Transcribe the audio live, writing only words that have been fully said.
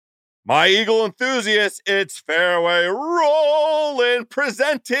My Eagle enthusiasts, it's Fairway Rollin',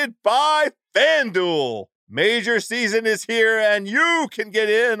 presented by FanDuel. Major season is here, and you can get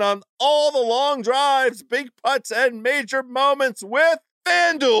in on all the long drives, big putts, and major moments with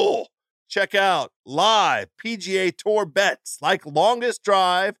FanDuel. Check out live PGA Tour bets like longest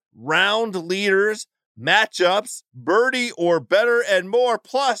drive, round leaders, matchups, birdie or better, and more.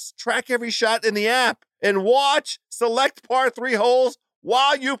 Plus, track every shot in the app and watch select par 3 holes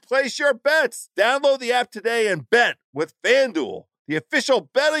while you place your bets. Download the app today and bet with FanDuel, the official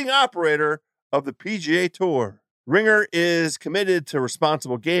betting operator of the PGA Tour. Ringer is committed to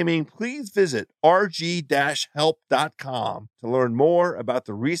responsible gaming. Please visit rg-help.com to learn more about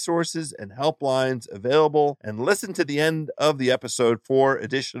the resources and helplines available and listen to the end of the episode for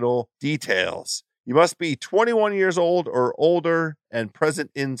additional details. You must be 21 years old or older and present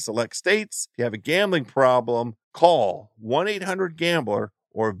in select states. If you have a gambling problem, call 1-800-GAMBLER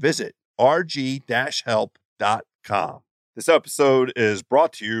or visit rg-help.com. This episode is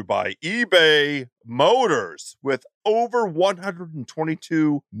brought to you by eBay Motors. With over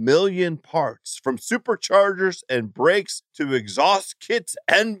 122 million parts, from superchargers and brakes to exhaust kits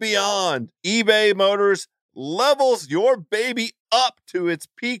and beyond, eBay Motors levels your baby up to its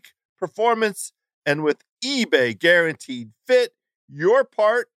peak performance. And with eBay Guaranteed Fit, your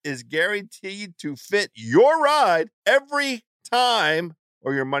part is guaranteed to fit your ride every time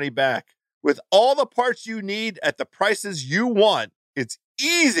or your money back. With all the parts you need at the prices you want, it's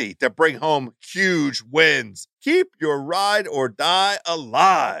easy to bring home huge wins. Keep your ride or die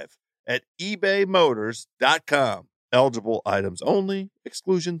alive at ebaymotors.com. Eligible items only.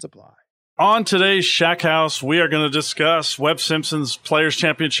 Exclusions apply. On today's Shack House, we are going to discuss Webb Simpson's Players'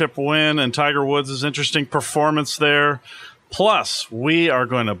 Championship win and Tiger Woods' interesting performance there. Plus, we are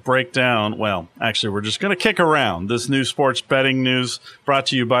going to break down, well, actually, we're just going to kick around this new sports betting news brought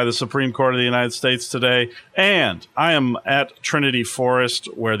to you by the Supreme Court of the United States today. And I am at Trinity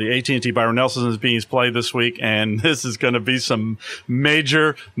Forest, where the AT&T Byron Nelson is being played this week, and this is going to be some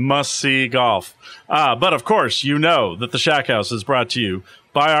major must-see golf. But, of course, you know that the Shack House is brought to you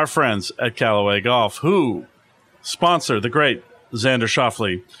by our friends at Callaway Golf, who sponsor the great Xander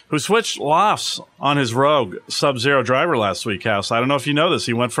Schauffele, who switched lofts on his Rogue Sub-Zero driver last week, House. I don't know if you know this.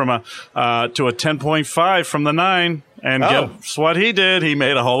 He went from to a 10.5 from the 9, and guess what he did? He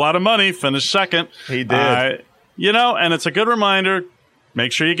made a whole lot of money, finished second. He did. And it's a good reminder.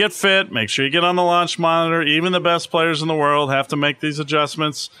 Make sure you get fit. Make sure you get on the launch monitor. Even the best players in the world have to make these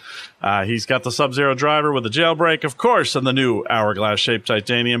adjustments. He's got the Sub-Zero driver with the jailbreak, of course, and the new hourglass-shaped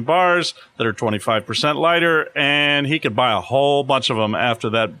titanium bars that are 25% lighter, and he could buy a whole bunch of them after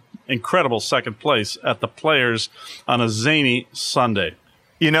that incredible second place at the Players on a zany Sunday.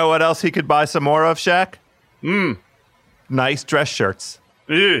 You know what else he could buy some more of, Shaq? Nice dress shirts.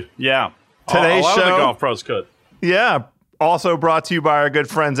 Yeah. Today's a lot show, of the golf pros could. Yeah. Also brought to you by our good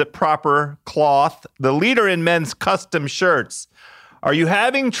friends at Proper Cloth, the leader in men's custom shirts. Are you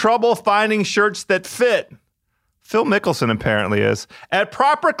having trouble finding shirts that fit? Phil Mickelson apparently is. At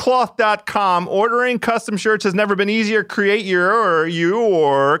propercloth.com, ordering custom shirts has never been easier. Create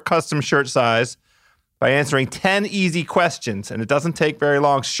your custom shirt size by answering 10 easy questions, and it doesn't take very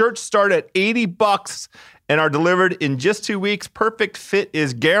long. Shirts start at $80 and are delivered in just 2 weeks. Perfect fit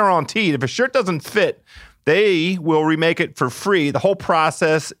is guaranteed. If a shirt doesn't fit, they will remake it for free. The whole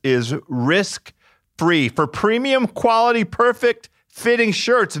process is risk-free. For premium quality, perfect fitting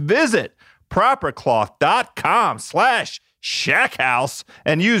shirts, visit propercloth.com/shackhouse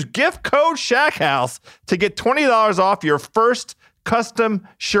and use gift code shackhouse to get $20 off your first custom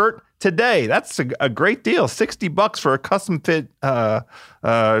shirt today. That's a great deal. $60 for a custom fit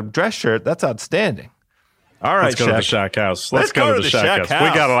dress shirt. That's outstanding. All right, let's go to the Shack House. Let's go to the Shack House. We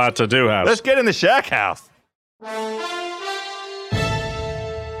got a lot to do, House. Let's get in the Shack House.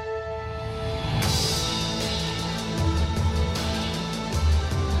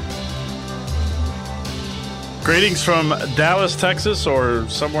 Greetings from Dallas, Texas, or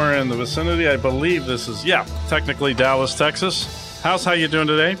somewhere in the vicinity. I believe this is, technically Dallas, Texas. House, how you doing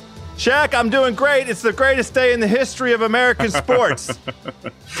today? Shaq, I'm doing great. It's the greatest day in the history of American sports.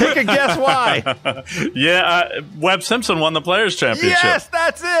 Take a guess why. Webb Simpson won the Players' Championship. Yes,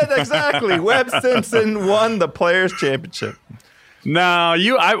 that's it. Exactly. Webb Simpson won the Players' Championship. Now,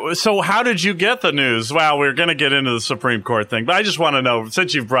 so how did you get the news? Well, we're going to get into the Supreme Court thing, but I just want to know,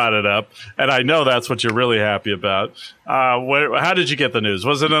 since you've brought it up, and I know that's what you're really happy about, how did you get the news?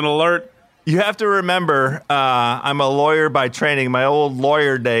 Was it an alert? You have to remember, I'm a lawyer by training, my old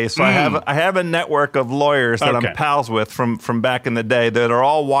lawyer days. So I have a network of lawyers that I'm pals with from back in the day that are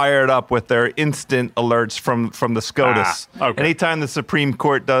all wired up with their instant alerts from the SCOTUS. Anytime the Supreme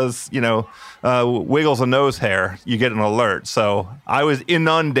Court does, wiggles a nose hair, you get an alert. So I was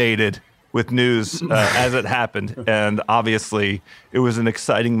inundated with news as it happened. And obviously, it was an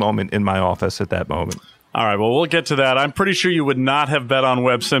exciting moment in my office at that moment. All right, well, we'll get to that. I'm pretty sure you would not have bet on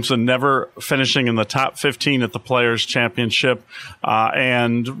Webb Simpson never finishing in the top 15 at the Players' Championship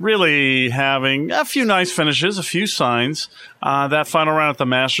and really having a few nice finishes, a few signs. That final round at the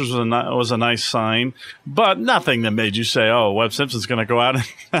Masters was a nice sign, but nothing that made you say, oh, Webb Simpson's going to go out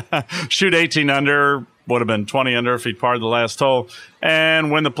and shoot 18 under, would have been 20 under if he'd parred the last hole,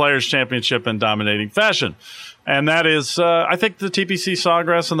 and win the Players' Championship in dominating fashion. And that is, I think, the TPC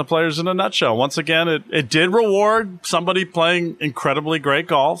Sawgrass and the Players in a nutshell. Once again, it did reward somebody playing incredibly great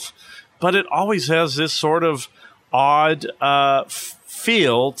golf, but it always has this sort of odd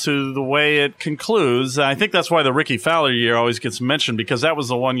feel to the way it concludes. And I think that's why the Ricky Fowler year always gets mentioned, because that was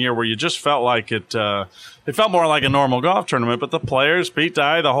the one year where you just felt like it felt more like a normal golf tournament. But the Players, Pete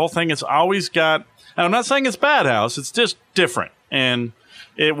Dye, the whole thing, it's always got, and I'm not saying it's bad house, it's just different. And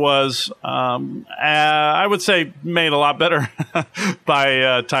it was, I would say, made a lot better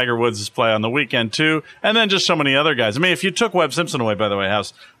by Tiger Woods' play on the weekend, too. And then just so many other guys. I mean, if you took Webb Simpson away, by the way,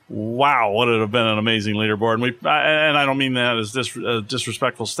 House, wow, would it have been an amazing leaderboard. And I don't mean that as a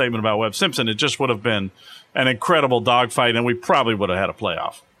disrespectful statement about Webb Simpson. It just would have been an incredible dogfight, and we probably would have had a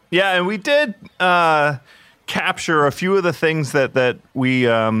playoff. Yeah, and we did capture a few of the things that we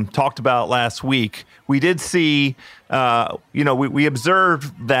talked about last week. We did see, we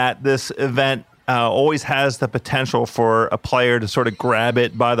observed that this event always has the potential for a player to sort of grab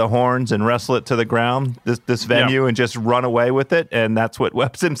it by the horns and wrestle it to the ground, this venue, and just run away with it. And that's what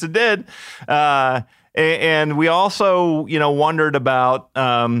Webb Simpson did. And we also, wondered about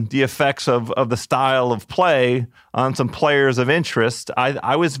the effects of the style of play on some players of interest.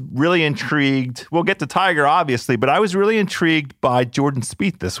 I was really intrigued. We'll get to Tiger, obviously, but I was really intrigued by Jordan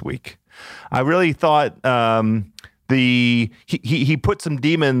Spieth this week. I really thought he put some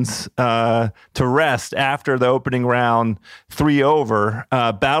demons to rest after the opening round 3 over,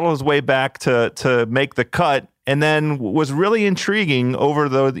 battled his way back to make the cut, and then was really intriguing over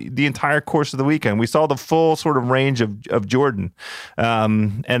the entire course of the weekend. We saw the full sort of range of Jordan.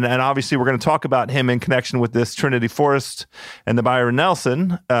 And obviously we're going to talk about him in connection with this Trinity Forest and the Byron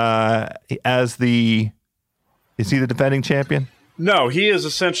Nelson is he the defending champion? No, he is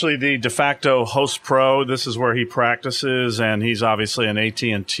essentially the de facto host pro. This is where he practices, and he's obviously an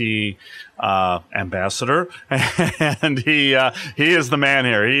AT&T ambassador, and he is the man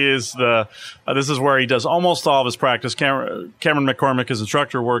here. He is this is where he does almost all of his practice. Cameron McCormick, his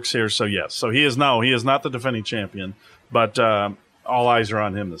instructor, works here, so yes. So he is not the defending champion, but all eyes are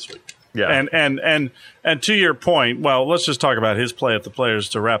on him this week. Yeah. And to your point, well, let's just talk about his play at the Players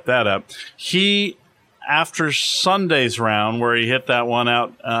to wrap that up. After Sunday's round, where he hit that one out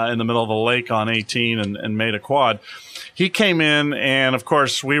in the middle of the lake on 18 and made a quad, he came in, and of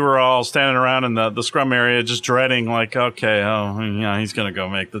course we were all standing around in the scrum area just dreading, like, okay, he's going to go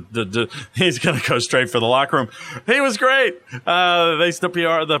make he's going to go straight for the locker room. He was great.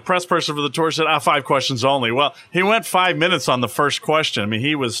 The press person for the tour said, 5 questions only. Well, he went 5 minutes on the first question. I mean,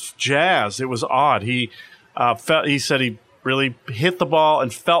 he was jazzed. It was odd. He said he really hit the ball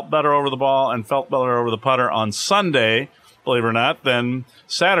and felt better over the ball and felt better over the putter on Sunday, believe it or not, than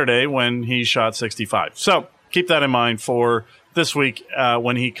Saturday when he shot 65. So keep that in mind for this week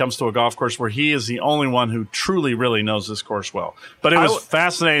when he comes to a golf course where he is the only one who truly, really knows this course well. But it was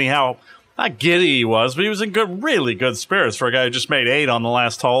fascinating how not giddy he was, but he was in really good spirits for a guy who just made 8 on the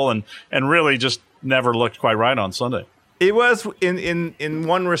last hole and really just never looked quite right on Sunday. It was, in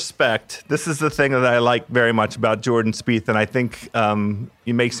one respect, this is the thing that I like very much about Jordan Spieth, and I think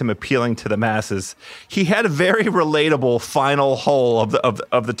it makes him appealing to the masses. He had a very relatable final hole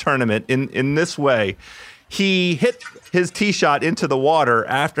of the tournament in this way. He hit his tee shot into the water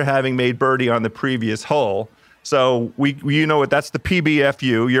after having made birdie on the previous hole. So that's the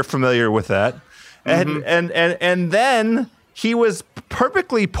PBFU. You're familiar with that. Mm-hmm. And then he was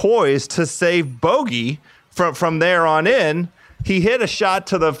perfectly poised to save bogey. From there on in, he hit a shot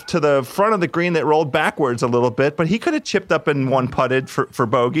to the front of the green that rolled backwards a little bit, but he could have chipped up and one putted for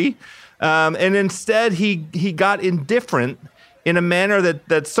bogey. And instead, he got indifferent in a manner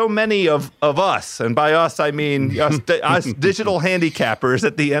that so many of us, and by us I mean us digital handicappers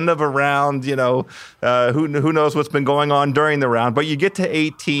at the end of a round, who knows what's been going on during the round, but you get to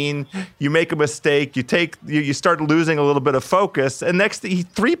 18, you make a mistake, you start losing a little bit of focus, and next he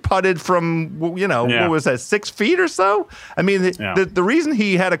 3-putted from, what was that, 6 feet or so? I mean, the reason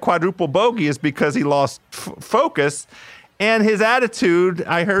he had a quadruple bogey is because he lost focus. And his attitude,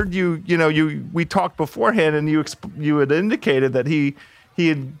 I heard we talked beforehand, and you had indicated that he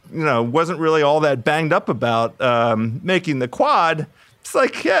had, wasn't really all that banged up about making the quad. It's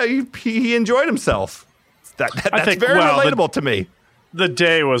like, he enjoyed himself. That's very relatable to me. The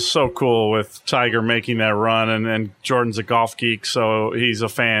day was so cool with Tiger making that run, and Jordan's a golf geek, so he's a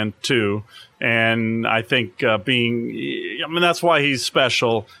fan too. And I think that's why he's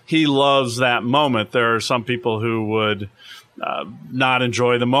special. He loves that moment. There are some people who would not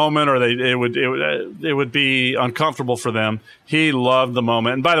enjoy the moment, or it would be uncomfortable for them. He loved the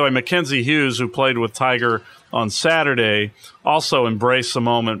moment. And by the way, Mackenzie Hughes, who played with Tiger on Saturday, also embraced the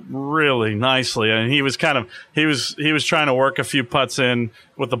moment really nicely. And he was trying to work a few putts in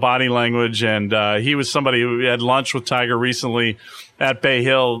with the body language. And he was somebody who had lunch with Tiger recently at Bay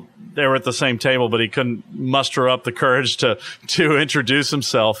Hill. They were at the same table, but he couldn't muster up the courage to introduce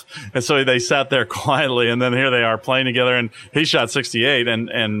himself. And so they sat there quietly, and then here they are playing together, and he shot 68.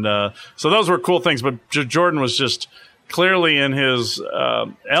 And so those were cool things. But Jordan was just clearly in his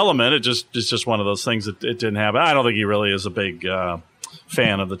element. It's just one of those things that it didn't happen. I don't think he really is a big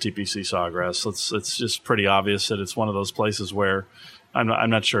fan of the TPC Sawgrass. It's just pretty obvious that it's one of those places where I'm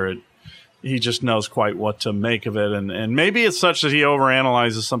not sure he just knows quite what to make of it. And maybe it's such that he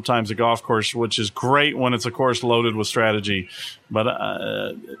overanalyzes sometimes a golf course, which is great when it's a course loaded with strategy. But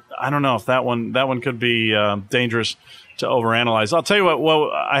I don't know if that one could be dangerous to overanalyze. I'll tell you what,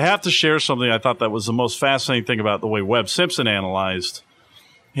 well, I have to share something I thought that was the most fascinating thing about the way Webb Simpson analyzed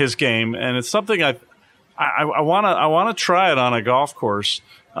his game. And it's something I want to try it on a golf course,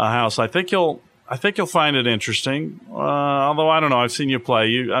 House. I think you'll find it interesting. Although I don't know, I've seen you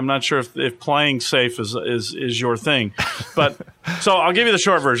play. I'm not sure if playing safe is your thing. But so I'll give you the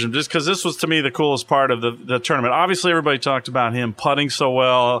short version, just because this was to me the coolest part of the tournament. Obviously, everybody talked about him putting so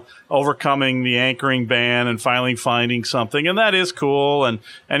well, overcoming the anchoring ban, and finally finding something, and that is cool. And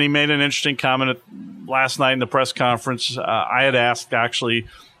he made an interesting comment last night in the press conference. I had asked actually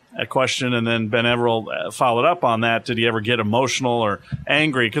a question, and then Ben Everill followed up on that. Did he ever get emotional or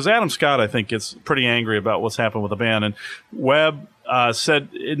angry? Because Adam Scott, I think, gets pretty angry about what's happened with the ban. And Webb said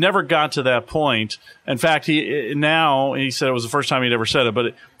it never got to that point. In fact, he said it was the first time he'd ever said it,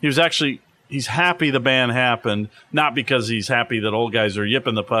 but he's happy the ban happened, not because he's happy that old guys are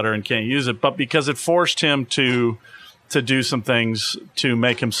yipping the putter and can't use it, but because it forced him to do some things to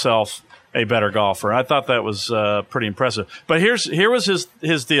make himself a better golfer. I thought that was pretty impressive. But here was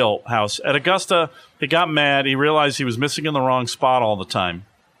his deal, House. At Augusta, he got mad. He realized he was missing in the wrong spot all the time,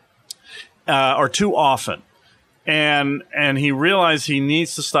 or too often. And he realized he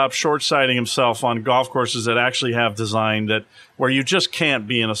needs to stop short-sighting himself on golf courses that actually have design where you just can't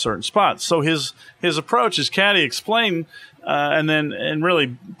be in a certain spot. So his approach, his caddy explained, and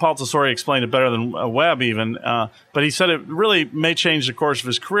really Paul Tesori explained it better than Webb even. But he said it really may change the course of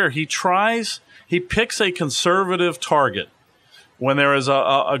his career. He picks a conservative target when there is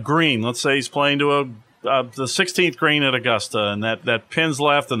a green. Let's say he's playing to the 16th green at Augusta, and that pin's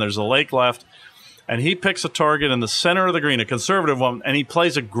left, and there's a lake left. And he picks a target in the center of the green, a conservative one, and he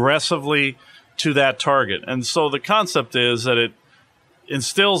plays aggressively to that target. And so the concept is that it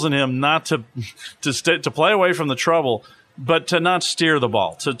instills in him not to play away from the trouble, but to not steer the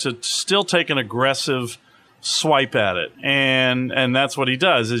ball, to still take an aggressive swipe at it. And that's what he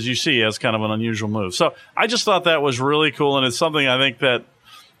does, as you see, as kind of an unusual move. So I just thought that was really cool, and it's something I think that,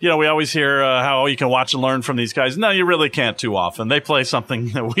 we always hear how you can watch and learn from these guys. No, you really can't too often. They play something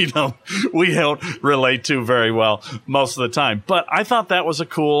that we don't relate to very well most of the time. But I thought that was a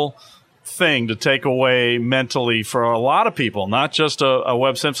cool thing to take away mentally for a lot of people, not just a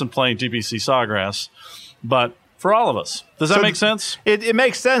Webb Simpson playing TPC Sawgrass, but for all of us. Does that make sense? It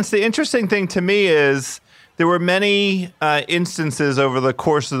makes sense. The interesting thing to me is there were many instances over the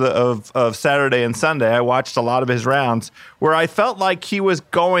course of Saturday and Sunday. I watched a lot of his rounds where I felt like he was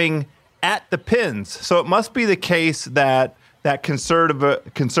going at the pins. So it must be the case that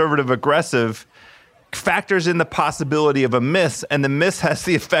conservative aggressive factors in the possibility of a miss, and the miss has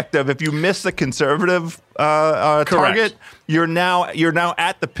the effect of, if you miss the conservative target, you're now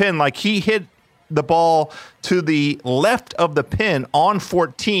at the pin. Like, he hit the ball to the left of the pin on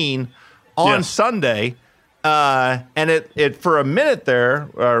 14 on Sunday. And it for a minute there,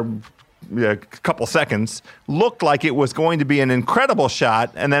 or a couple seconds, looked like it was going to be an incredible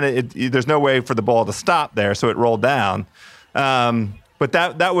shot, and then there's no way for the ball to stop there, so it rolled down. But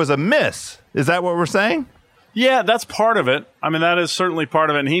that was a miss. Is that what we're saying? Yeah, that's part of it. I mean, that is certainly part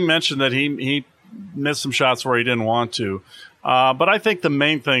of it. And he mentioned that he missed some shots where he didn't want to. But I think the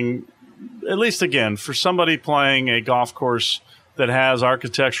main thing, at least again, for somebody playing a golf course that has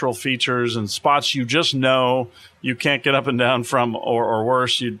architectural features and spots you just know you can't get up and down from, or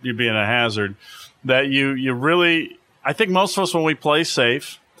worse, you'd be in a hazard, that you really, I think most of us, when we play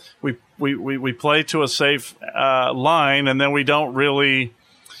safe, we play to a safe line, and then we don't really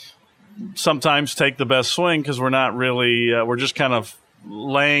sometimes take the best swing because we're not really we're just kind of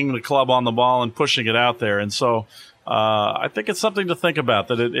laying the club on the ball and pushing it out there. And so I think it's something to think about,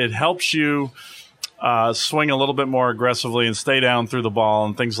 that it helps you swing a little bit more aggressively and stay down through the ball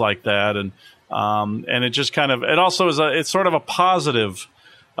and things like that. And it just kind of, it also is it's sort of a positive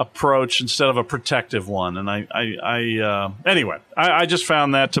approach instead of a protective one. And anyway, I just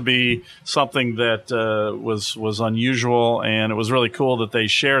found that to be something that was unusual, and it was really cool that they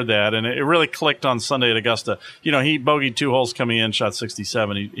shared that, and it really clicked on Sunday at Augusta. You know, he bogeyed 2 holes coming in, shot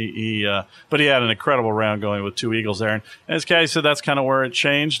 67. But he had an incredible round going with 2 eagles there. And as Caddy said, that's kind of where it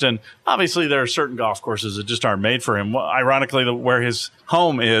changed. And obviously there are certain golf courses that just aren't made for him. Well, ironically, where his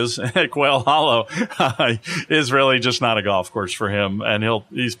home is at Quail Hollow is really just not a golf course for him, and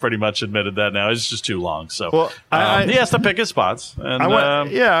he's pretty much admitted that now. It's just too long. So he has to pick his spots. And,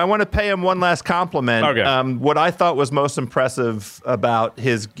 I want to pay him one last compliment. Okay. What I thought was most impressive about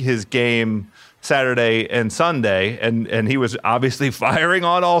his game Saturday and Sunday, and he was obviously firing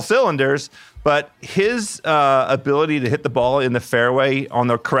on all cylinders, but his ability to hit the ball in the fairway on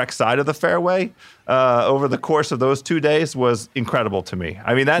the correct side of the fairway over the course of those 2 days was incredible to me.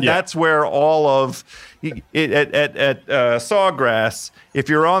 I mean, that's where all of at Sawgrass, if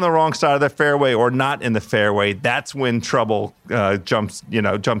you're on the wrong side of the fairway or not in the fairway, that's when trouble jumps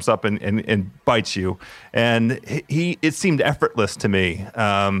up and bites you. And it seemed effortless to me.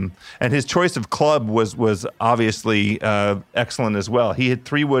 And his choice of club was obviously excellent as well. He hit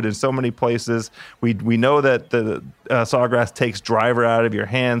 3-wood in so many places. We know that the Sawgrass takes driver out of your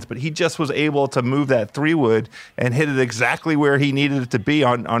hands, but he just was able to move that 3-wood and hit it exactly where he needed it to be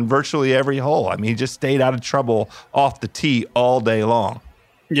on virtually every hole. I mean, he just stayed out of trouble off the tee all day long.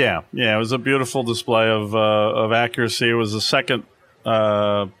 Yeah, it was a beautiful display of accuracy. It was the second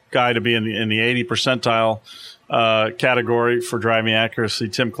guy to be in the 80 percentile category for driving accuracy.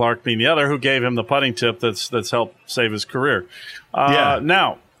 Tim Clark being the other, who gave him the putting tip that's helped save his career.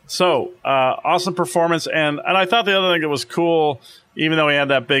 Now, so awesome performance, and I thought the other thing that was cool, even though he had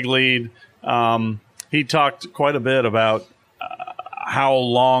that big lead, he talked quite a bit about how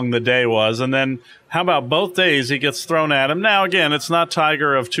long the day was, and then how about both days he gets thrown at him. Now, again, it's not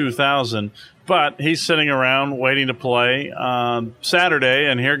Tiger of 2000, but he's sitting around waiting to play Saturday,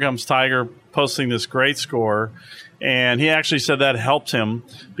 and here comes Tiger posting this great score. And he actually said that helped him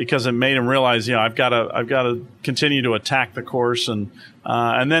because it made him realize, I've got to continue to attack the course. And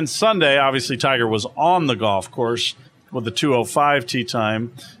then Sunday, obviously, Tiger was on the golf course with the 2:05 tee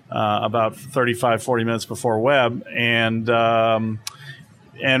time, about 35, 40 minutes before Webb, and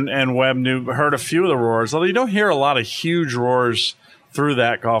Webb heard a few of the roars. Although you don't hear a lot of huge roars through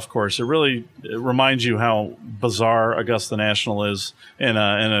that golf course. It reminds you how bizarre Augusta National is in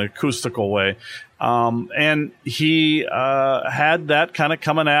an acoustical way. And he had that kind of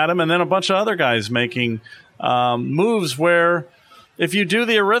coming at him, and then a bunch of other guys making moves where, if you do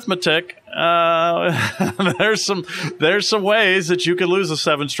the arithmetic, there's some ways that you could lose a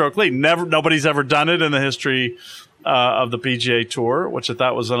 7-stroke lead. Nobody's ever done it in the history of the PGA Tour, which I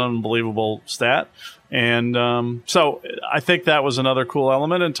thought was an unbelievable stat. And so I think that was another cool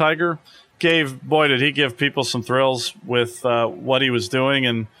element. And Tiger did he give people some thrills with what he was doing,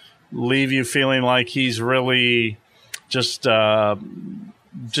 and leave you feeling like he's really just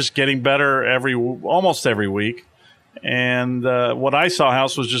getting better almost every week. And what I saw,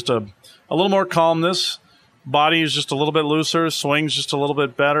 House, was just a little more calmness. Body is just a little bit looser. Swing's just a little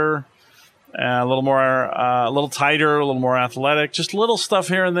bit better. A little tighter, a little more athletic. Just little stuff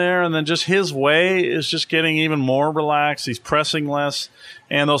here and there. And then just his way is just getting even more relaxed. He's pressing less.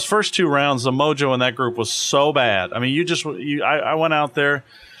 And those first 2 rounds, the mojo in that group was so bad. I mean, I went out there.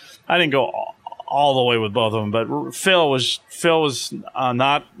 I didn't go all the way with both of them, but Phil was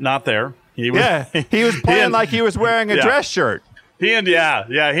not there. He was playing like he was wearing a dress shirt. He and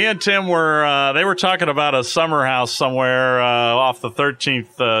Tim were talking about a summer house somewhere off the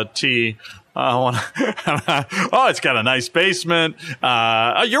 13th tee. It's got a nice basement.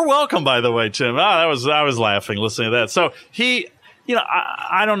 You're welcome, by the way, Tim. I was laughing listening to that. So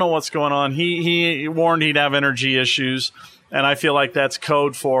I don't know what's going on. He warned he'd have energy issues, and I feel like that's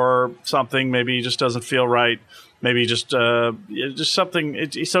code for something. Maybe he just doesn't feel right. Maybe just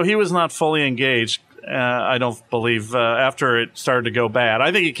something. So he was not fully engaged. I don't believe after it started to go bad.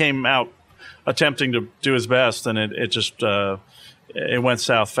 I think he came out attempting to do his best, and it just it went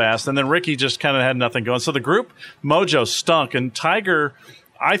south fast. And then Ricky just kind of had nothing going. So the group mojo stunk, and Tiger,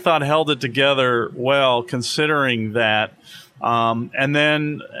 I thought, held it together well considering that. And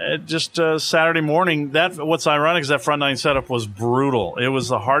then just Saturday morning, what's ironic is that front nine setup was brutal. It was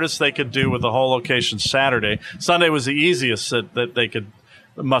the hardest they could do with the whole location Saturday. Sunday was the easiest that they could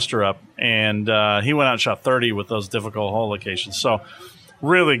muster up. And he went out and shot 30 with those difficult hole locations. So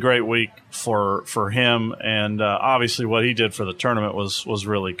really great week for him. And obviously what he did for the tournament was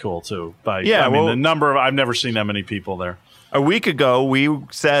really cool too. The number of, I've never seen that many people there. A week ago, we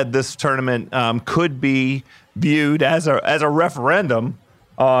said this tournament could be viewed as a referendum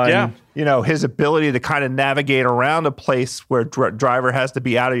on his ability to kind of navigate around a place where driver has to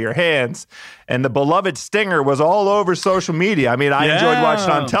be out of your hands. And the beloved Stinger was all over social media. I mean, I enjoyed watching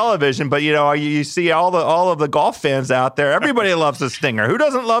it on television, but you see all of the golf fans out there. Everybody loves the Stinger. Who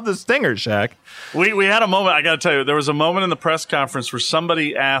doesn't love the Stinger, Shaq? We had a moment. I got to tell you, there was a moment in the press conference where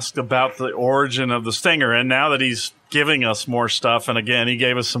somebody asked about the origin of the Stinger, and now that he's giving us more stuff, and again, he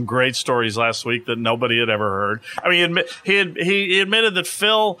gave us some great stories last week that nobody had ever heard. I mean, he admitted that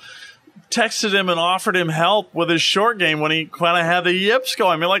Phil texted him and offered him help with his short game when he kind of had the yips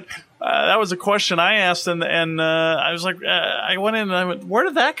going. I mean, that was a question I asked, and I was like, I went in and I went, where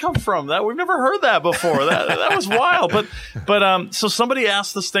did that come from? We've never heard that before. That was wild. But so somebody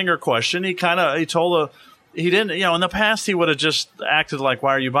asked the Stinger question. He told he didn't, in the past he would have just acted like,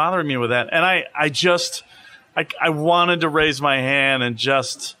 why are you bothering me with that? And I wanted to raise my hand and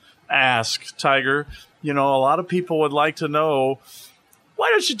just ask, Tiger, a lot of people would like to know, why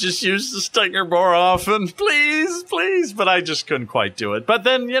don't you just use the Stinger more often? Please, please. But I just couldn't quite do it. But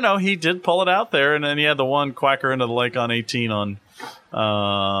then, he did pull it out there, and then he had the one quacker into the lake on 18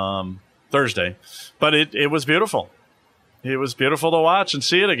 on Thursday. But it was beautiful. It was beautiful to watch and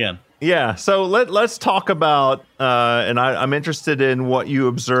see it again. Yeah, so let's talk about, and I'm interested in what you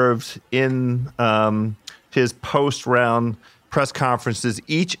observed in his post-round press conferences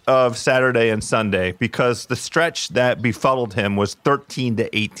each of Saturday and Sunday, because the stretch that befuddled him was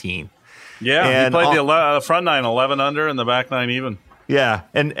 13-18. Yeah, and he played the front nine 11 under and the back nine even. Yeah,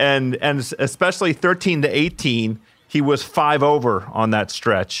 and especially 13-18, he was 5 over on that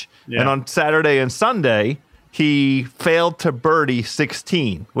stretch. Yeah. And on Saturday and Sunday, he failed to birdie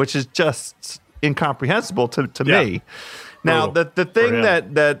 16, which is just incomprehensible to me. Now, the thing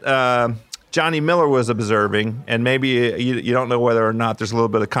that Johnny Miller was observing, and maybe you don't know whether or not there's a little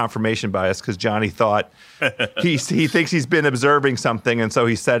bit of confirmation bias because Johnny thought he thinks he's been observing something, and so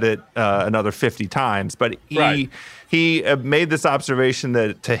he said it another 50 times. But he made this observation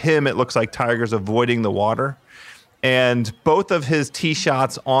that to him it looks like Tiger's avoiding the water, and both of his tee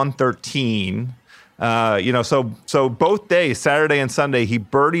shots on 13. So both days, Saturday and Sunday, he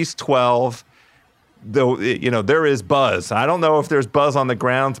birdies 12. Though there is buzz. I don't know if there's buzz on the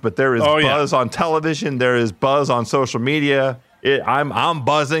grounds, but there is buzz on television. There is buzz on social media. I'm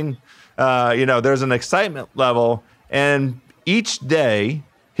buzzing. There's an excitement level, and each day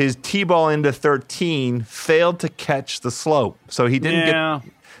his tee ball into 13 failed to catch the slope, so he didn't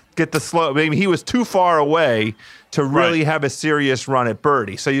get the slope. Maybe he was too far away to really have a serious run at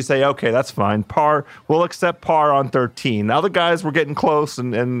birdie. So you say, okay, that's fine. Par. We'll accept par on 13. Now the guys were getting close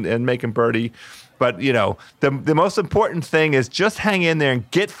and making birdie. But, the most important thing is just hang in there and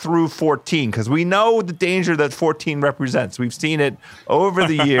get through 14, because we know the danger that 14 represents. We've seen it over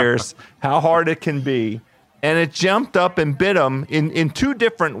the years, how hard it can be. And it jumped up and bit him in 2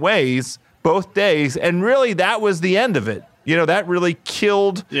 different ways both days. And really, that was the end of it. That really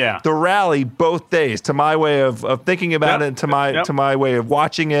killed the rally both days, to my way of thinking about it, to my way of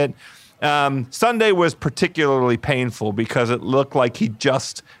watching it. Sunday was particularly painful because it looked like he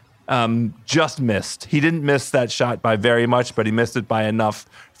just missed. He didn't miss that shot by very much, but he missed it by enough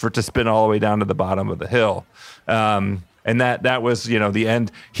for it to spin all the way down to the bottom of the hill. And that was, the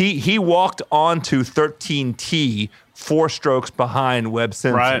end. He walked onto 13T 4 strokes behind Webb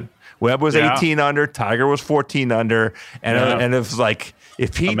Simpson. Right. Webb was 18 under, Tiger was 14 under, and it was like,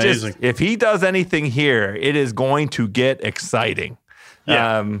 if he does anything here, it is going to get exciting.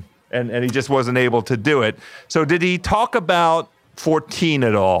 Yeah. And he just wasn't able to do it. So did he talk about 14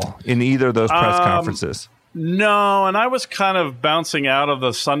 at all in either of those press conferences? No, and I was kind of bouncing out of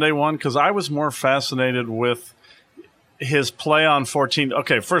the Sunday one because I was more fascinated with his play on 14.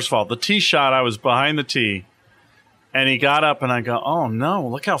 Okay, first of all, the tee shot, I was behind the tee, And he got up, and I go, oh, no,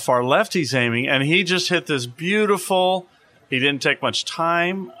 look how far left he's aiming. And he just hit this beautiful – he didn't take much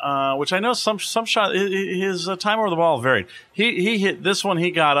time, which I know some shot – his time over the ball varied. He hit this one.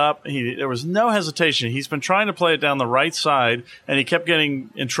 He got up. There was no hesitation. He's been trying to play it down the right side, and he kept getting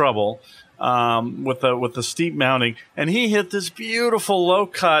in trouble with the steep mounting. And he hit this beautiful low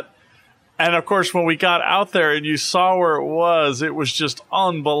cut. And, of course, when we got out there and you saw where it was just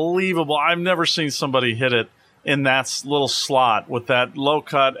unbelievable. I've never seen somebody hit it in that little slot with that low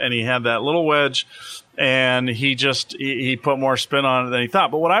cut, and he had that little wedge, and he put more spin on it than he thought.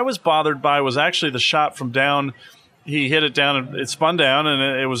 But what I was bothered by was actually the shot from down. He hit it down, and it spun down,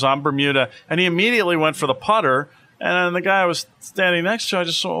 and it was on Bermuda, and he immediately went for the putter. And the guy I was standing next to, I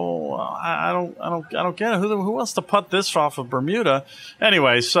just I don't get it. Who wants to putt this off of Bermuda?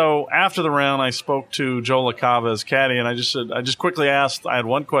 Anyway, so after the round, I spoke to Joe LaCava as caddy, and I just quickly asked. I had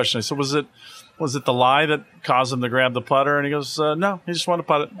one question. I said, was it the lie that caused him to grab the putter? And he goes, no, he just wanted to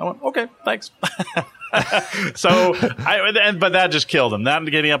putt it. I went, okay, thanks. But that just killed him. Not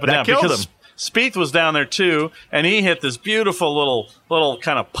getting up and down. Because Spieth was down there too, and he hit this beautiful little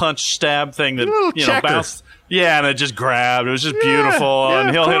kind of punch stab thing that bounced. Yeah, and it just grabbed. It was just beautiful, and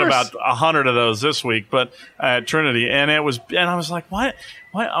he'll hit about 100 of those this week. But at Trinity, and I was like, what?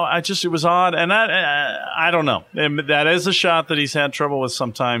 It was odd, and I don't know. That is a shot that he's had trouble with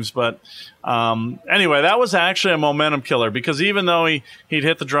sometimes. But anyway, that was actually a momentum killer because even though he'd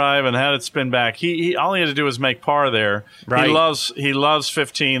hit the drive and had it spin back, he all he had to do was make par there. Right. He loves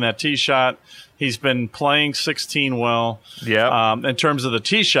 15, that tee shot. He's been playing 16 well, in terms of the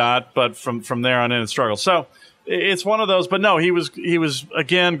tee shot, but from there on in, it struggled. So it's one of those. But no, he was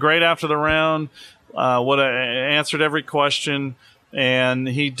again great after the round. Answered every question, and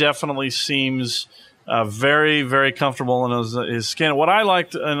he definitely seems very, very comfortable in his skin. What I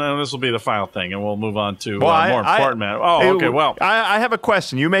liked, and this will be the final thing, and we'll move on to more important matter. Oh, okay. Well, I have a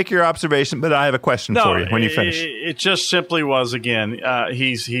question. You make your observation, but I have a question for you when you finish. It just simply was again.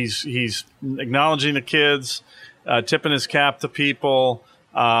 He's acknowledging the kids, tipping his cap to people.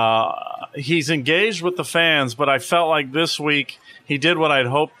 He's engaged with the fans, but I felt like this week he did what I'd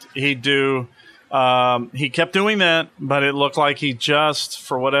hoped he'd do. He kept doing that, but it looked like he just,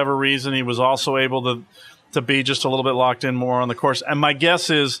 for whatever reason, he was also able to be just a little bit locked in more on the course. And my guess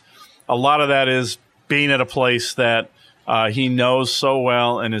is a lot of that is being at a place that he knows so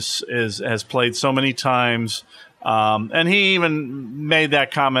well and has played so many times. And he even made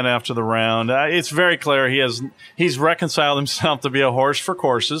that comment after the round. It's very clear he's reconciled himself to be a horse for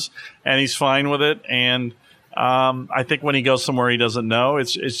courses, and he's fine with it. And I think when he goes somewhere he doesn't know,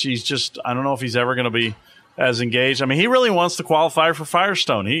 he's just, I don't know if he's ever going to be as engaged. I mean, he really wants to qualify for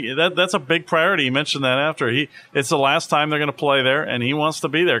Firestone. That's a big priority. He mentioned that after it's the last time they're going to play there, and he wants to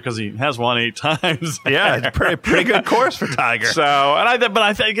be there because he has won 8 times. Yeah, it's pretty good course for Tiger. So, but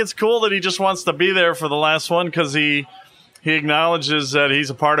I think it's cool that he just wants to be there for the last one because he acknowledges that he's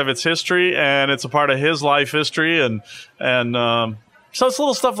a part of its history and it's a part of his life history and so it's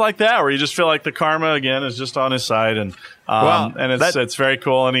little stuff like that where you just feel like the karma again is just on his side, and it's very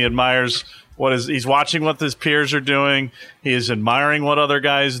cool, and he admires he's watching what his peers are doing. He is admiring what other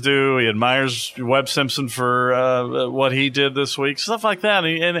guys do. He admires Webb Simpson for what he did this week, stuff like that,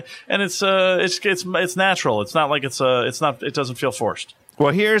 and it's natural. It's not like it doesn't feel forced.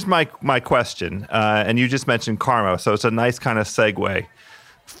 Well, here's my question, and you just mentioned karma, so it's a nice kind of segue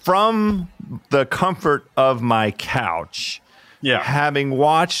from the comfort of my couch. Yeah. Having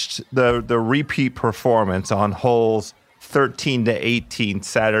watched the repeat performance on holes 13 to 18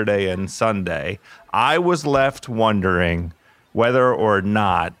 Saturday and Sunday, I was left wondering whether or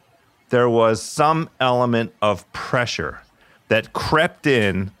not there was some element of pressure that crept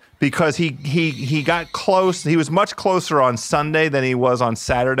in because he got close. He was much closer on Sunday than he was on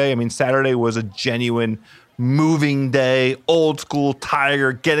Saturday. I mean, Saturday was a genuine moving day, old school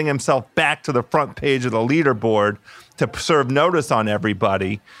Tiger getting himself back to the front page of the leaderboard to serve notice on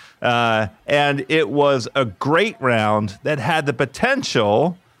everybody. And it was a great round that had the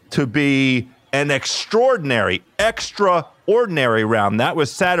potential to be an extraordinary round. That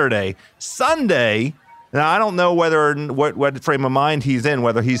was Saturday. Sunday, now I don't know what frame of mind he's in,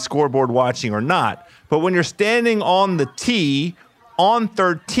 whether he's scoreboard watching or not. But when you're standing on the tee on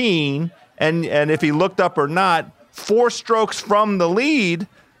 13, and if he looked up or not, 4 strokes from the lead,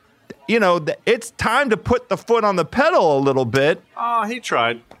 it's time to put the foot on the pedal a little bit. Oh, he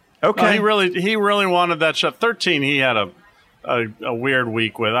tried. Okay. He really wanted that shot. 13, he had a weird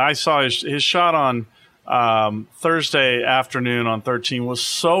week with. I saw his shot on Thursday afternoon on 13 was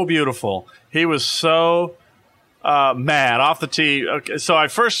so beautiful. He was so mad off the tee. Okay, so I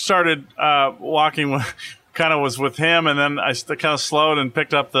first started walking kind of was with him, and then I kind of slowed and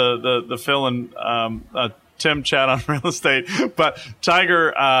picked up the Phil and Tim chat on real estate. But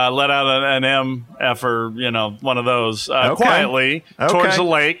Tiger let out an MF or one of those quietly towards the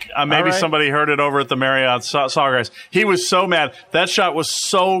lake. Maybe somebody heard it over at the Marriott Sawgrass. He was so mad. That shot was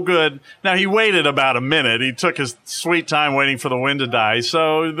so good. Now he waited about a minute. He took his sweet time waiting for the wind to die.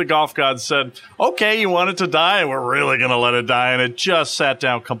 So the golf gods said, "Okay, you want it to die, and we're really going to let it die." And it just sat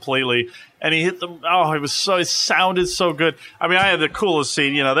down completely. And he hit the. Oh, it sounded so good. I mean, I had the coolest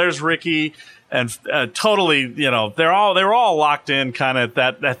seat. There's Ricky. And totally, they were all locked in kind of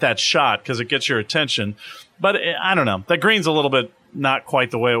at that shot because it gets your attention. But I don't know. That green's a little bit not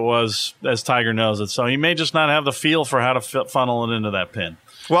quite the way it was as Tiger knows it. So he may just not have the feel for how to funnel it into that pin.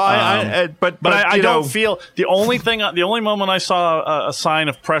 Well, I don't feel the only moment I saw a sign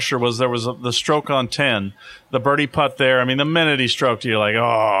of pressure was there was the stroke on 10, the birdie putt there. I mean, the minute he stroked, you're like,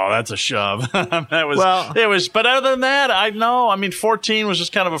 oh, that's a shove. It was. But other than that, I know. I mean, 14 was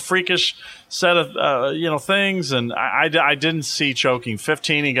just kind of a freakish set of things, and I didn't see choking.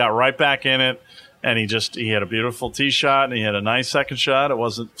 15, he got right back in it, and he had a beautiful tee shot, and he had a nice second shot. It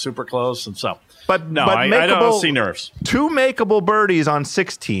wasn't super close, and so. But I don't see nerves. 2 makeable birdies on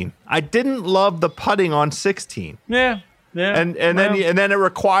 16. I didn't love the putting on 16. Yeah. And then it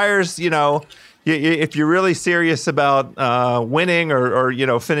requires, if you're really serious about winning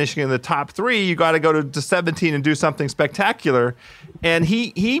or finishing in the top 3, you got to go to 17 and do something spectacular. And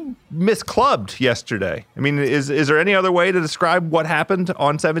he misclubbed yesterday. I mean, is there any other way to describe what happened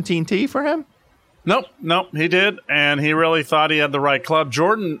on 17T for him? Nope, he did, and he really thought he had the right club.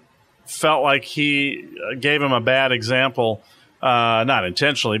 Jordan felt like he gave him a bad example, not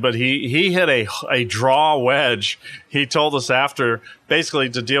intentionally, but he hit a draw wedge. He told us after, basically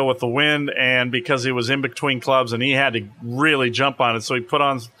to deal with the wind, and because he was in between clubs and he had to really jump on it, so he put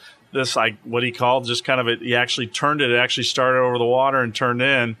on this, what he called just kind of he actually turned it. It actually started over the water and turned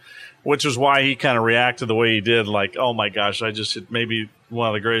in, which is why he kind of reacted the way he did, like, oh my gosh, I just hit maybe one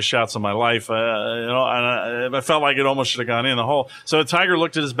of the greatest shots of my life. And I felt like it almost should have gone in the hole. So Tiger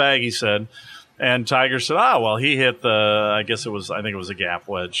looked at his bag, he said, and Tiger said, well, he hit I think it was a gap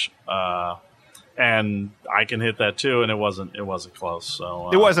wedge. And I can hit that too, and it wasn't close. So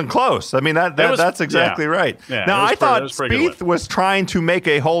it wasn't close. I mean, that's exactly right. Yeah, now I thought Spieth was trying to make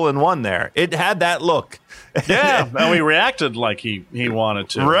a hole in one there. It had that look. Yeah, and he reacted like he wanted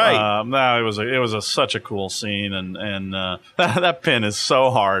to. Right. No, it was such a cool scene, and that pin is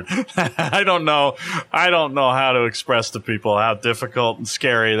so hard. I don't know how to express to people how difficult and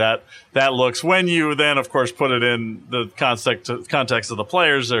scary that looks when you then, of course, put it in the context of the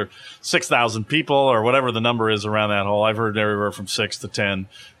players. There are 6,000 people or whatever the number is around that hole. I've heard everywhere from 6 to 10,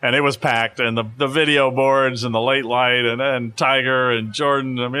 and it was packed. And the video boards and the late light and Tiger and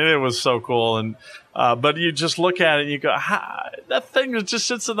Jordan. I mean, it was so cool. And but you just look at it and you go, that thing just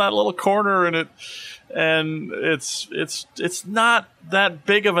sits in that little corner, and it's not that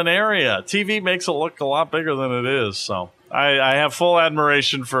big of an area. TV makes it look a lot bigger than it is. So I have full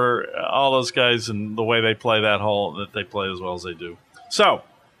admiration for all those guys and the way they play that hole, that they play as well as they do. So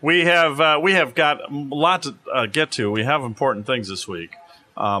we have got a lot to get to. We have important things this week.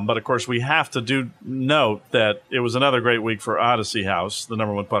 But, of course, we have to note that it was another great week for Odyssey House, the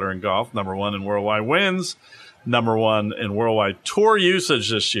number 1 putter in golf, number 1 in worldwide wins, number 1 in worldwide tour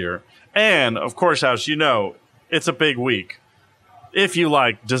usage this year. And, of course, House, it's a big week. If you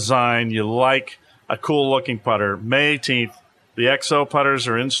like design, you like a cool-looking putter, May 18th, the XO putters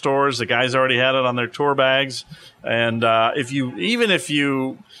are in stores. The guys already had it on their tour bags. And if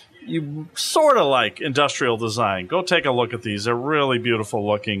you sort of like industrial design, go take a look at these. They're really beautiful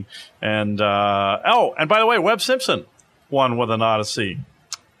looking. And and by the way, Webb Simpson won with an Odyssey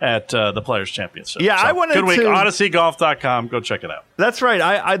at the Players Championship. Yeah, so, I wanted good week. OdysseyGolf.com. Go check it out. That's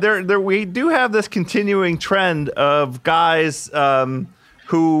right. We do have this continuing trend of guys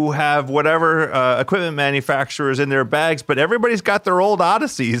who have whatever equipment manufacturers in their bags, but everybody's got their old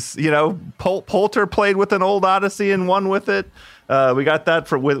Odysseys. Poulter played with an old Odyssey and won with it. We got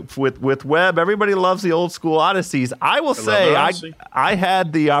that with Webb. Everybody loves the old school Odysseys. I will say I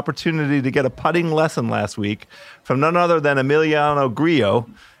had the opportunity to get a putting lesson last week from none other than Emiliano Grillo,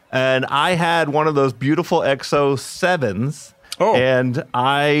 and I had one of those beautiful XO 7s. Oh. And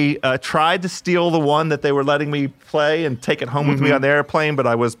I tried to steal the one that they were letting me play and take it home with me on the airplane, but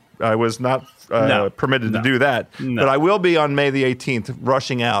I was not permitted to do that. No. But I will be on May the 18th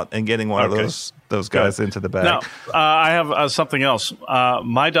rushing out and getting one of those guys into the bag. Now, I have something else.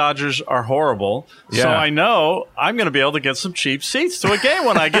 My Dodgers are horrible, so I know I'm going to be able to get some cheap seats to a game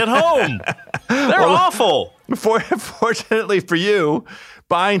when I get home. They're awful. Fortunately for you,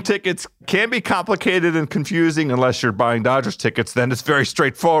 buying tickets can be complicated and confusing unless you're buying Dodgers tickets. Then it's very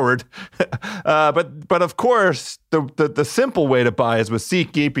straightforward. But of course, the simple way to buy is with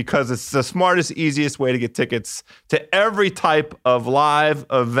SeatGeek because it's the smartest, easiest way to get tickets to every type of live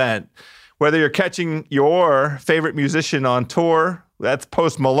event. Whether you're catching your favorite musician on tour, that's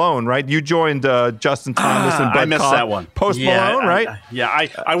Post Malone, right? You joined Justin Thomas and Bud I missed Koch. that one. Post Malone, right?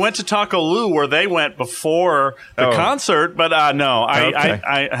 I went to Taco where they went before the concert, but no,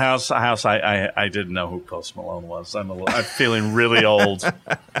 I didn't know who Post Malone was. I'm feeling really old.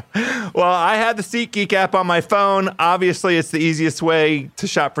 Well, I had the SeatGeek app on my phone. Obviously, it's the easiest way to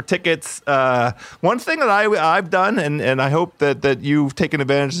shop for tickets. One thing that I've done, and I hope that you've taken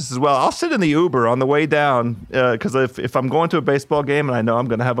advantage of this as well, I'll sit in the Uber on the way down because if I'm going to a baseball game and I know I'm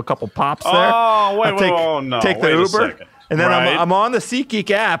going to have a couple pops there, take the Uber. And then I'm on the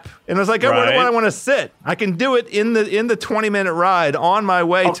SeatGeek app, and I was like, where do I want to sit? I can do it in the 20-minute ride on my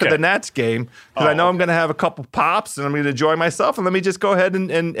way to the Nats game because I know I'm going to have a couple pops and I'm going to enjoy myself. And let me just go ahead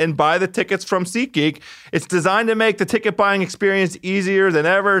and buy the tickets from SeatGeek. It's designed to make the ticket buying experience easier than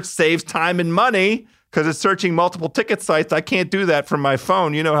ever. It saves time and money because it's searching multiple ticket sites. I can't do that from my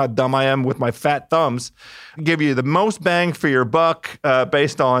phone. You know how dumb I am with my fat thumbs. Give you the most bang for your buck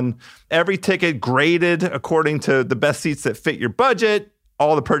based on every ticket graded according to the best seats that fit your budget.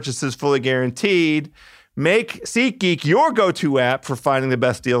 All the purchases fully guaranteed. Make SeatGeek your go-to app for finding the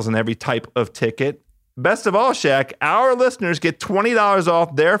best deals on every type of ticket. Best of all, Shaq, our listeners get $20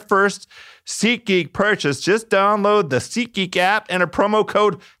 off their first SeatGeek purchase. Just download the SeatGeek app and a promo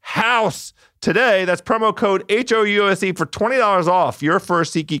code HOUSE. Today, that's promo code HOUSE for $20 off your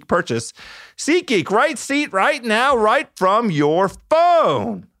first SeatGeek purchase. SeatGeek, right seat right now, right from your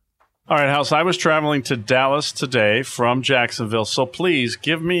phone. All right, House, I was traveling to Dallas today from Jacksonville, so please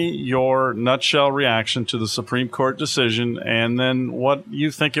give me your nutshell reaction to the Supreme Court decision and then what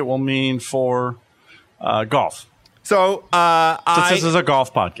you think it will mean for golf. So, this is a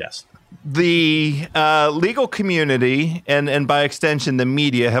golf podcast. The legal community and by extension the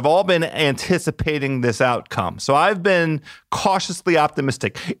media have all been anticipating this outcome. So I've been cautiously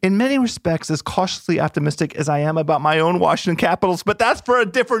optimistic. In many respects, as cautiously optimistic as I am about my own Washington Capitals, but that's for a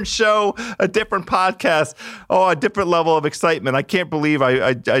different show, a different podcast, a different level of excitement. I can't believe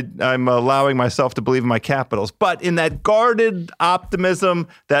I'm allowing myself to believe in my Capitals. But in that guarded optimism,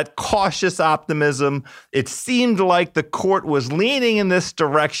 that cautious optimism, it seemed like the court was leaning in this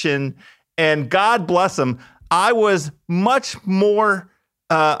direction. And God bless him, I was much more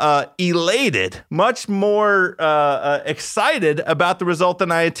elated, much more excited about the result than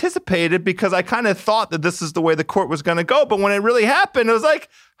I anticipated because I kind of thought that this is the way the court was going to go. But when it really happened, it was like,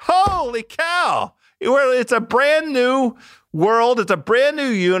 holy cow. It's a brand new world. It's a brand new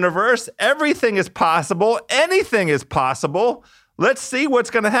universe. Everything is possible. Anything is possible. Let's see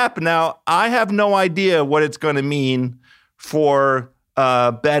what's going to happen. Now, I have no idea what it's going to mean for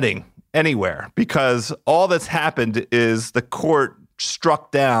betting anywhere because all that's happened is the court struck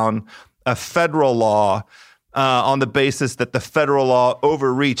down a federal law on the basis that the federal law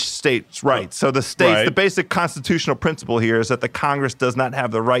overreached states' rights. So the basic constitutional principle here is that the Congress does not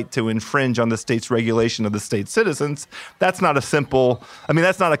have the right to infringe on the state's regulation of the state's citizens. That's not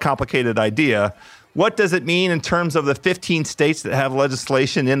that's not a complicated idea. What does it mean in terms of the 15 states that have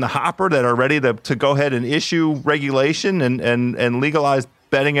legislation in the hopper that are ready to go ahead and issue regulation and legalize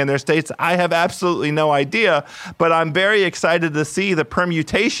betting in their states? I have absolutely no idea, but I'm very excited to see the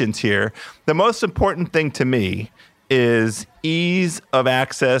permutations here. The most important thing to me is ease of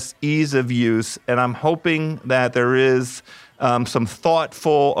access, ease of use, and I'm hoping that there is some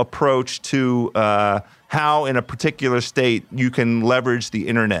thoughtful approach to how in a particular state you can leverage the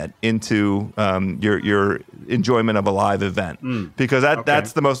internet into your enjoyment of a live event. Because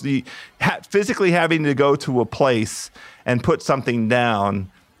that's the most physically having to go to a place and put something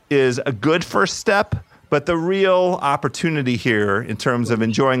down is a good first step, but the real opportunity here in terms of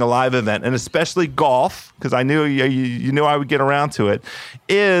enjoying a live event, and especially golf, because I knew you knew I would get around to it,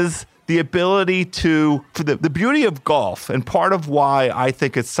 is the ability for the beauty of golf, and part of why I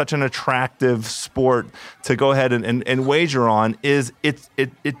think it's such an attractive sport to go ahead and wager on is it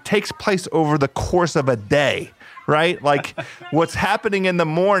takes place over the course of a day. Right? Like what's happening in the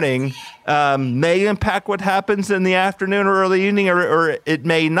morning may impact what happens in the afternoon or early evening, or it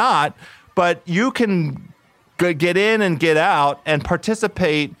may not, but you can get in and get out and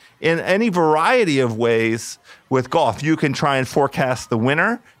participate in any variety of ways with golf. You can try and forecast the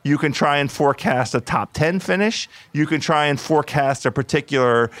winner. You can try and forecast a top 10 finish. You can try and forecast a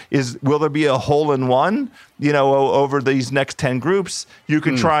particular, will there be a hole in one, over these next 10 groups. You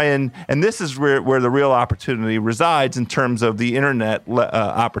can try and this is where the real opportunity resides in terms of the internet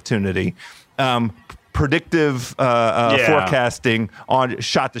opportunity. Predictive forecasting on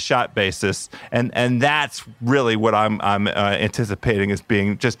shot-to-shot basis, and that's really what I'm anticipating as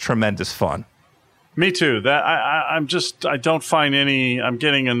being just tremendous fun. Me too. That I don't find any. I'm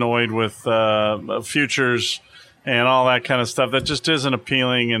getting annoyed with futures and all that kind of stuff. That just isn't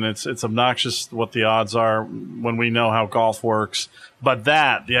appealing, and it's obnoxious what the odds are when we know how golf works. But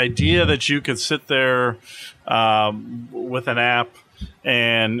the idea that you could sit there with an app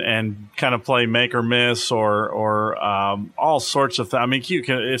and kind of play make or miss or all sorts of things. I mean, you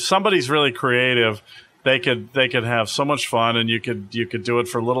can, if somebody's really creative, they could have so much fun, and you could do it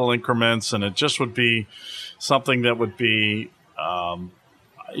for little increments, and it just would be something that would be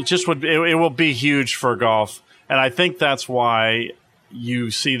it will be huge for golf. And I think that's why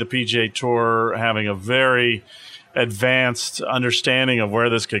you see the PGA Tour having a very advanced understanding of where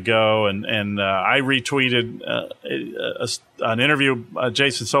this could go. And I retweeted an interview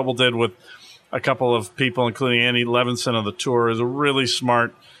Jason Sobel did with a couple of people, including Andy Levinson of the Tour. Is a really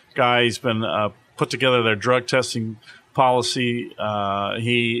smart guy. He's been put together their drug testing policy.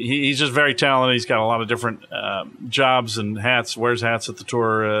 He's just very talented. He's got a lot of different jobs and hats, wears hats at the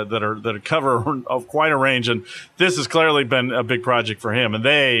Tour that cover of quite a range. And this has clearly been a big project for him. And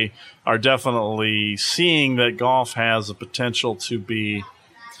they are definitely seeing that golf has the potential to be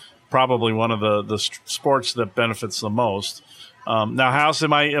probably one of the sports that benefits the most. Now, House,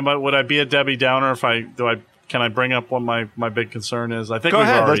 would I be a Debbie Downer if can I bring up what my big concern is? I think we've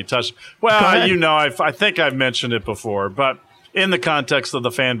already touched. Well, I think I've mentioned it before, but in the context of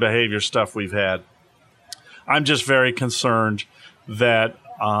the fan behavior stuff we've had, I'm just very concerned that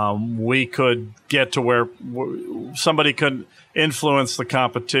we could get to where somebody could influence the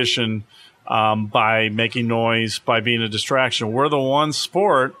competition by making noise, by being a distraction. We're the one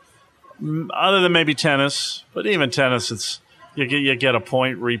sport, other than maybe tennis, but even tennis, you get a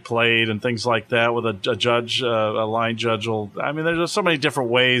point replayed and things like that with a judge, a line judge will. I mean, there's just so many different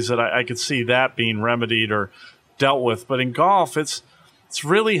ways that I could see that being remedied or dealt with. But in golf, it's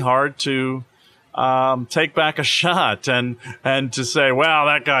really hard to take back a shot and to say, well,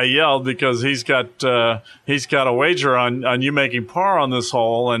 that guy yelled because he's got a wager on you making par on this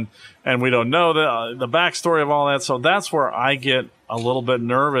hole, and we don't know the backstory of all that. So that's where I get a little bit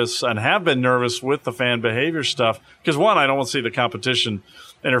nervous and have been nervous with the fan behavior stuff. Because one, I don't want to see the competition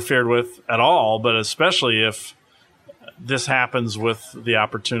interfered with at all, but especially if this happens with the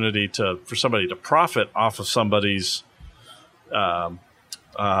opportunity for somebody to profit off of somebody's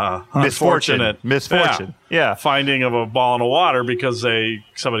misfortune. Finding of a ball in the water because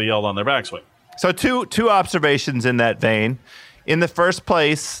somebody yelled on their backswing. So two observations in that vein. In the first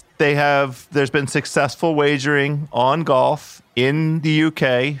place, there's been successful wagering on golf in the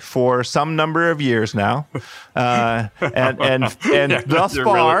UK for some number of years now, and thus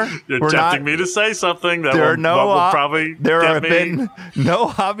far, you're tempting me to say something that there have been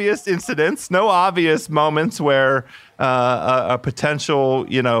no obvious incidents, no obvious moments where a potential,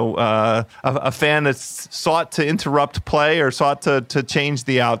 a fan that's sought to interrupt play or sought to change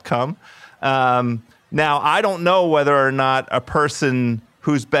the outcome. Now, I don't know whether or not a person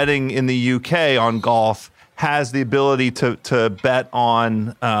who's betting in the UK on golf has the ability to bet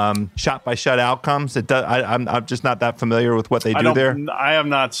on shot-by-shot outcomes. I'm just not that familiar with what they do there. I have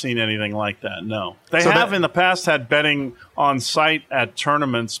not seen anything like that, no. They have in the past had betting on site at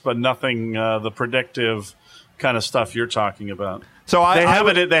tournaments, but nothing the predictive kind of stuff you're talking about. So they have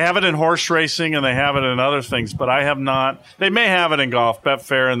it in horse racing, and they have it in other things, but I have not. They may have it in golf,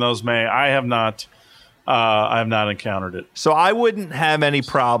 Betfair, and those may. I have not encountered it. So I wouldn't have any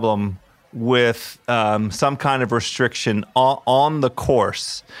problem with some kind of restriction on the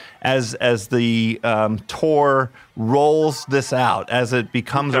course as the tour rolls this out, as it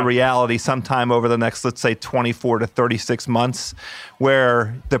becomes a reality sometime over the next, let's say, 24 to 36 months,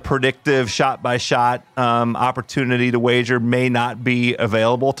 where the predictive shot-by-shot opportunity to wager may not be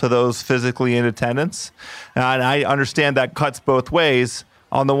available to those physically in attendance. And I understand that cuts both ways.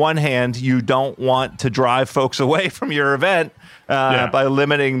 On the one hand, you don't want to drive folks away from your event by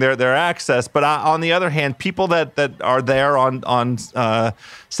limiting their access. But on the other hand, people that are there on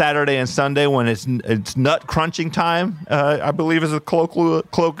Saturday and Sunday when it's nut crunching time, I believe is a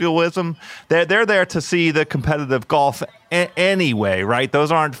colloquialism, they're there to see the competitive golf anyway, right?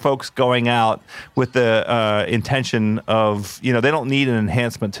 Those aren't folks going out with the intention of, they don't need an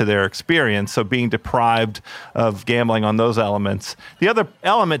enhancement to their experience. So being deprived of gambling on those elements. The other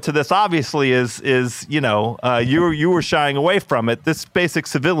element to this, obviously, is you were shying away from it. This basic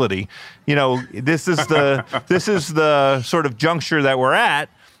civility. This is the sort of juncture that we're at,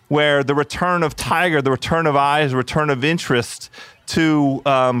 where the return of Tiger, the return of eyes, the return of interest to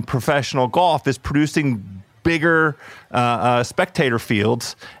professional golf is producing bigger spectator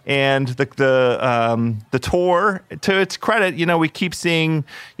fields, and the tour, to its credit, we keep seeing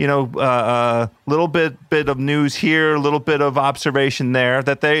little bit of news here, a little bit of observation there,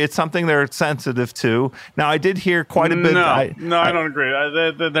 that it's something they're sensitive to. Now, I did hear quite a bit. I don't agree.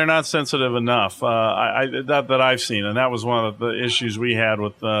 They're not sensitive enough. That I've seen, and that was one of the issues we had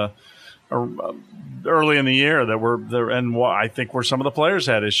with early in the year that were there, and I think where some of the players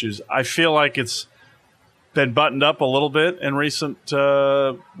had issues. I feel like it's been buttoned up a little bit in recent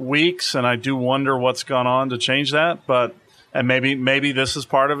weeks, and I do wonder what's gone on to change that. And maybe this is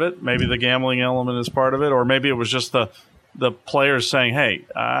part of it. Maybe the gambling element is part of it, or maybe it was just the players saying, "Hey,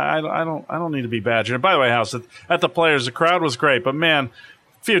 I don't need to be badgered." And by the way, House, at the Players, the crowd was great, but man,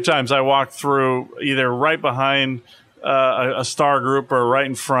 a few times I walked through either right behind a star group or right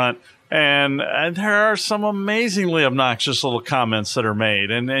in front. And there are some amazingly obnoxious little comments that are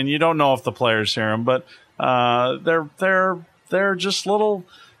made, and you don't know if the players hear them, but they're just little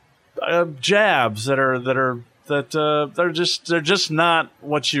jabs they're just not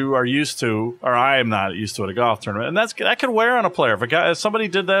what you are used to, or I am not used to at a golf tournament, and that could wear on a player. If somebody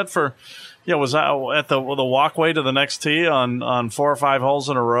did that for, was at the walkway to the next tee on 4 or 5 holes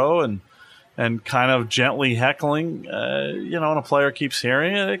in a row, and kind of gently heckling, and a player keeps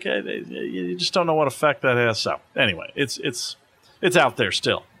hearing it, you just don't know what effect that has. So anyway, it's out there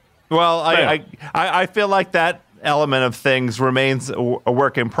still. Well, I feel like that element of things remains a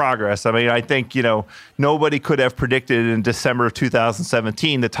work in progress. I mean, I think, nobody could have predicted in December of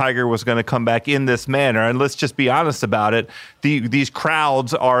 2017 that Tiger was going to come back in this manner. And let's just be honest about it. These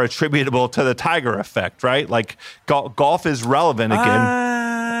crowds are attributable to the Tiger effect, right? Like golf is relevant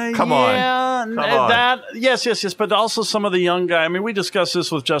again. Come on. Yes. But also some of the young guys. I mean, we discussed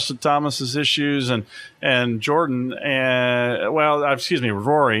this with Justin Thomas's issues and Jordan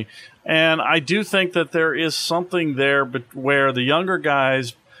Rory. And I do think that there is something there, but where the younger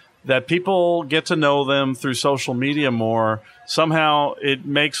guys, that people get to know them through social media more, somehow it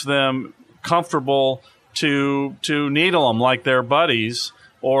makes them comfortable to needle them like their buddies,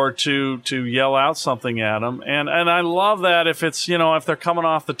 or to yell out something at them. And I love that if it's, if they're coming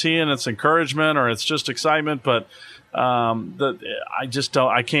off the tee and it's encouragement or it's just excitement, but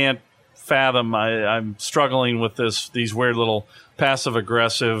I can't fathom. I'm struggling with these weird little passive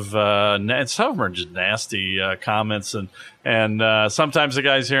aggressive, and some of them are just nasty comments, and sometimes the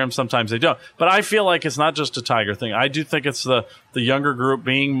guys hear them, sometimes they don't. But I feel like it's not just a Tiger thing. I do think it's the younger group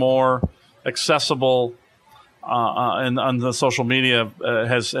being more accessible on the social media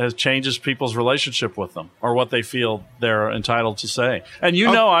has changes people's relationship with them, or what they feel they're entitled to say. And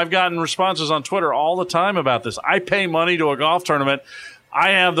I've gotten responses on Twitter all the time about this. I pay money to a golf tournament.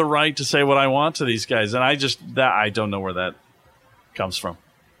 I have the right to say what I want to these guys, and I don't know where that comes from.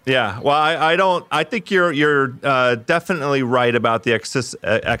 Yeah, well, I think you're definitely right about the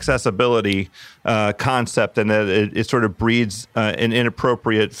accessibility concept, and that it sort of breeds an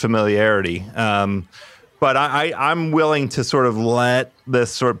inappropriate familiarity. But I'm willing to sort of let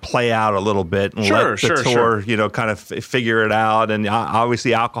this sort of play out a little bit and let the tour, kind of figure it out. And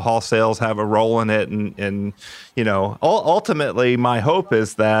obviously alcohol sales have a role in it. And ultimately my hope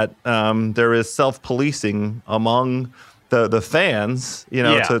is that there is self-policing among the fans,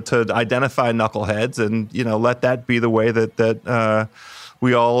 to identify knuckleheads and, let that be the way that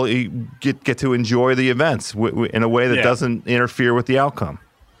we all get to enjoy the events in a way that doesn't interfere with the outcome.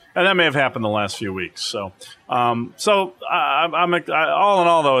 And that may have happened the last few weeks. So, I'm all in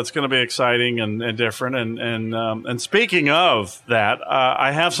all, though, it's going to be exciting and different. And speaking of that,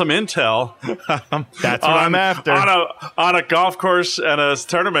 I have some intel. That's what I'm after. On a golf course and a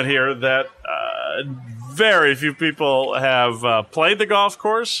tournament here that very few people have played the golf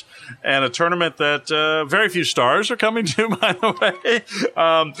course, and a tournament that very few stars are coming to, by the way.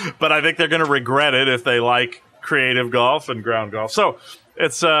 But I think they're going to regret it if they like creative golf and ground golf. So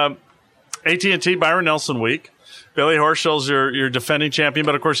it's AT&T Byron Nelson week. Billy Horschel's your defending champion,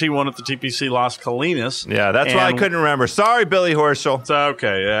 but of course he won at the TPC Las Colinas. Yeah, that's why I couldn't remember. Sorry, Billy Horschel. It's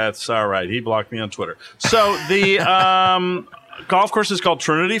okay. That's all right. He blocked me on Twitter. So the golf course is called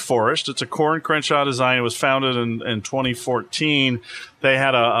Trinity Forest. It's a Corin Crenshaw design. It was founded in 2014. They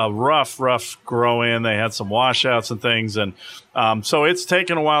had a rough grow in. They had some washouts and things. And so it's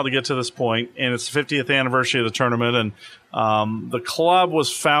taken a while to get to this point. And it's the 50th anniversary of the tournament. And the club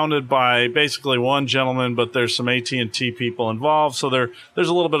was founded by basically one gentleman, but there's some AT&T people involved. So there's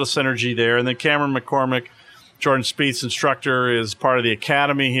a little bit of synergy there. And then Cameron McCormick, Jordan Spieth's instructor, is part of the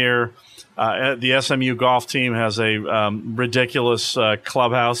academy here. The SMU golf team has a ridiculous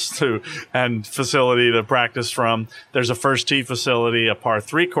clubhouse and facility to practice from. There's a first tee facility, a par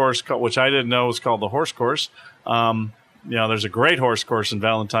 3 course, which I didn't know was called the horse course. There's a great horse course in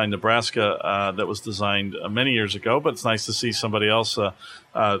Valentine, Nebraska that was designed many years ago, but it's nice to see somebody else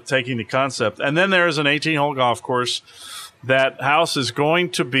taking the concept. And then there is an 18-hole golf course. That house is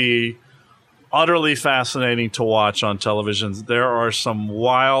going to be utterly fascinating to watch on television. There are some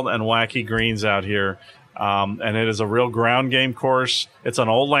wild and wacky greens out here, and it is a real ground game course. It's an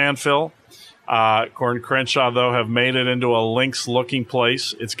old landfill. Corin Crenshaw, though, have made it into a links-looking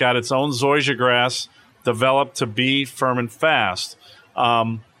place. It's got its own zoysia grass developed to be firm and fast.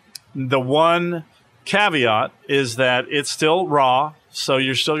 The one caveat is that it's still raw, so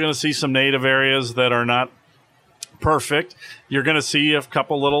you're still going to see some native areas that are not perfect. You're going to see a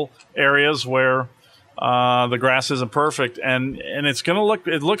couple little areas where the grass isn't perfect, and it's going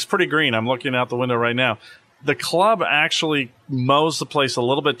to it looks pretty green. I'm looking out the window right now. The club actually mows the place a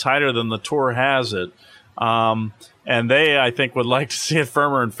little bit tighter than the tour has it. And they, I think, would like to see it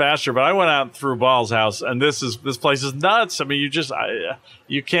firmer and faster. But I went out through Ball's house, and this place is nuts. I mean,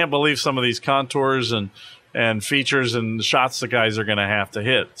 you can't believe some of these contours and features and shots the guys are going to have to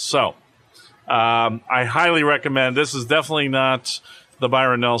hit. So I highly recommend. This is definitely not the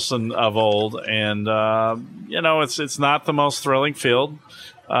Byron Nelson of old, and it's not the most thrilling field.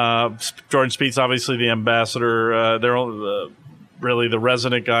 Jordan Spieth's obviously the ambassador. They're really the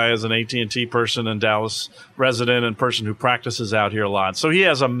resident guy as an AT&T person and Dallas resident and person who practices out here a lot. So he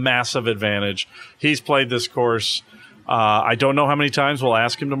has a massive advantage. He's played this course. I don't know how many times. We'll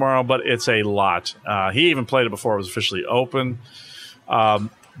ask him tomorrow, but it's a lot. He even played it before it was officially open.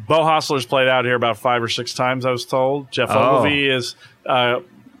 Bo Hostler's played out here about 5 or 6 times, I was told. Jeff Ogilvy has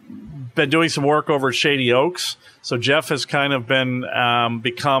been doing some work over at Shady Oaks. So Jeff has kind of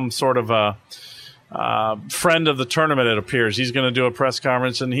become sort of a friend of the tournament, it appears. He's going to do a press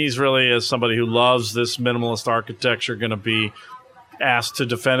conference, and he's really, as somebody who loves this minimalist architecture, going to be asked to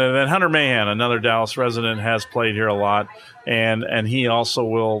defend it. And Hunter Mahan, another Dallas resident, has played here a lot, and he also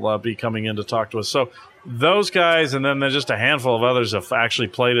will be coming in to talk to us. So those guys, and then there's just a handful of others have actually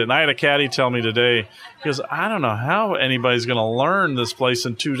played it. And I had a caddy tell me today, because I don't know how anybody's going to learn this place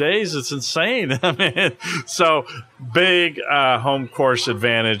in 2 days. It's insane. I mean, so big home course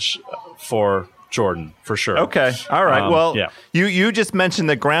advantage for Jordan, for sure. Okay. All right. Well, yeah. You just mentioned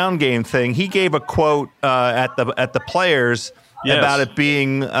the ground game thing. He gave a quote at the Players about it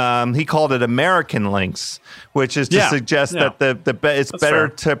being, he called it American links, which is to suggest that it's That's better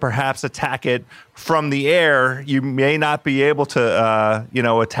to perhaps attack it from the air. You may not be able to,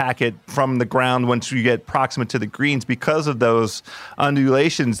 attack it from the ground once you get proximate to the greens because of those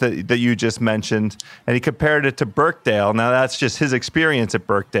undulations that you just mentioned. And he compared it to Birkdale. Now, that's just his experience at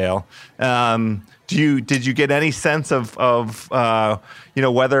Birkdale. Did you get any sense of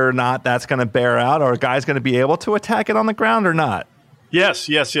whether or not that's going to bear out, or a guy's going to be able to attack it on the ground or not? Yes.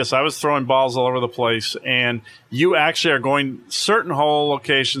 I was throwing balls all over the place, and you actually are going certain hole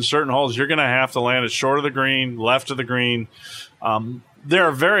locations, certain holes. You're going to have to land it short of the green, left of the green. There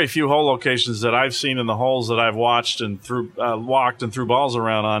are very few hole locations that I've seen in the holes that I've watched and walked and threw balls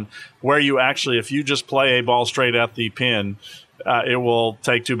around on, where you actually, if you just play a ball straight at the pin, it will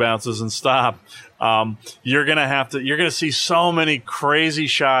take 2 bounces and stop. You're going to see so many crazy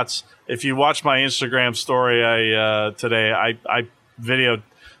shots. If you watch my Instagram story today, I video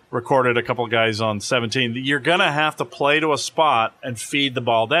recorded a couple guys on 17. You're going to have to play to a spot and feed the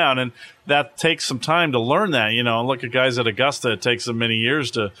ball down. And that takes some time to learn that, and look at guys at Augusta. It takes them many years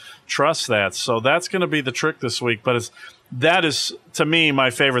to trust that. So that's going to be the trick this week. But that is, to me,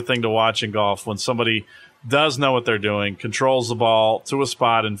 my favorite thing to watch in golf, when somebody does know what they're doing, controls the ball to a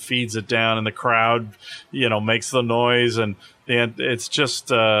spot and feeds it down, and the crowd, makes the noise, and it's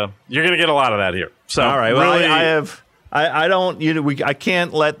just you're going to get a lot of that here. So, all right, well, really, I don't, I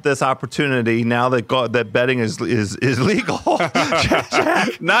can't let this opportunity, now that betting is legal.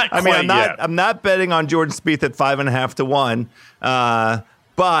 Not quite yet. I'm not betting on Jordan Spieth at 5.5 to 1.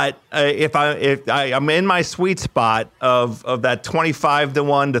 But if I'm in my sweet spot of that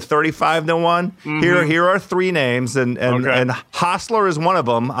 25-1 to 35-1, here are three names, and Hostler is one of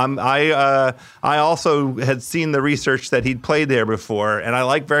them. I also had seen the research that he'd played there before, and I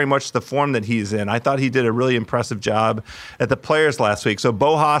like very much the form that he's in. I thought he did a really impressive job at the Players last week. So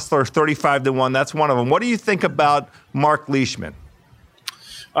Beau Hostler, 35-1, that's one of them. What do you think about Mark Leishman?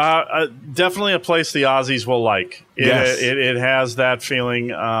 Definitely a place the Aussies will like. It has that feeling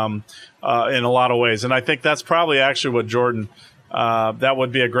in a lot of ways. And I think that's probably actually what Jordan, that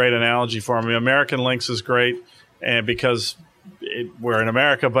would be a great analogy for me. American Links is great and because we're in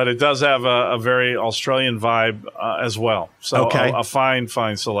America, but it does have a very Australian vibe as well. So a fine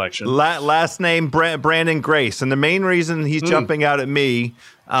selection. Last name, Brandon Grace. And the main reason he's jumping out at me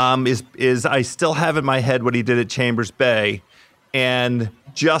is I still have in my head what he did at Chambers Bay. And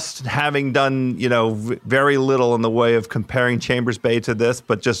just having done, very little in the way of comparing Chambers Bay to this,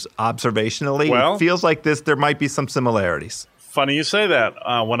 but just observationally, it feels like there might be some similarities. Funny you say that.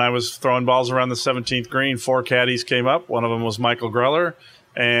 When I was throwing balls around the 17th green, 4 caddies came up. One of them was Michael Greller,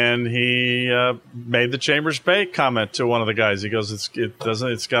 and he made the Chambers Bay comment to one of the guys. He goes,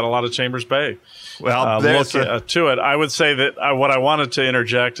 "It's got a lot of Chambers Bay." Well, look to it. I would say that what I wanted to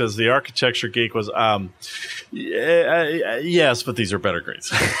interject as the architecture geek was, yes, but these are better greens.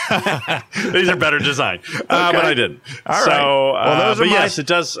 These are better design. But I didn't. All right. So, yes, it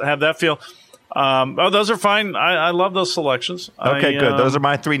does have that feel. Those are fine. I love those selections. Okay, good. Those are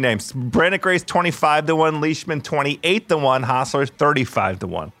my three names. Brandon Grace, 25-1. Leishman, 28-1. Hostler,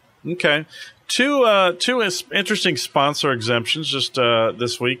 35-1. Okay. Two interesting sponsor exemptions just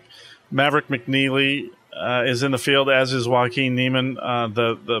this week. Maverick McNeely is in the field, as is Joaquin Niemann,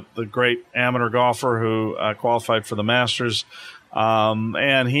 the great amateur golfer who qualified for the Masters.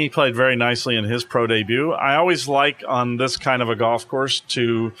 And he played very nicely in his pro debut. I always like on this kind of a golf course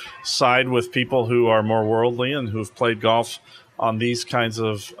to side with people who are more worldly and who've played golf on these kinds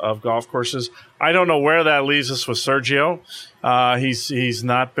of golf courses. I don't know where that leaves us with Sergio. He's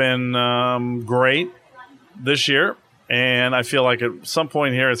not been great this year. And I feel like at some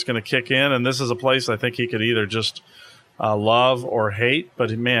point here it's going to kick in. And this is a place I think he could either just love or hate.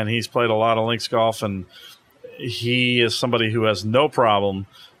 But, man, he's played a lot of links golf, and he is somebody who has no problem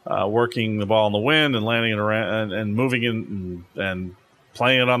working the ball in the wind and landing it around and moving it and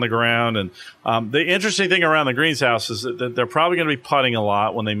playing it on the ground. And the interesting thing around the greens house is that they're probably going to be putting a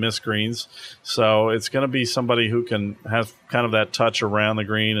lot when they miss greens. So it's going to be somebody who can have kind of that touch around the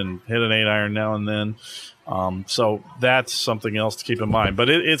green and hit an 8-iron now and then. So that's something else to keep in mind. But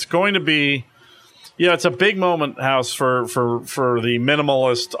it's going to be, it's a big moment, House, for the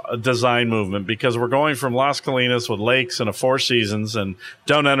minimalist design movement, because we're going from Las Colinas with lakes and a Four Seasons, and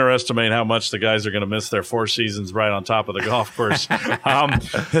don't underestimate how much the guys are going to miss their Four Seasons right on top of the golf course.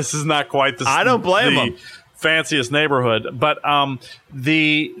 This is not quite the I don't blame them. Fanciest neighborhood. But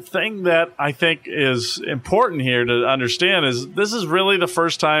the thing that I think is important here to understand is this is really the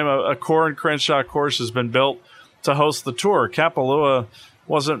first time a Core and Crenshaw course has been built to host the tour. Kapalua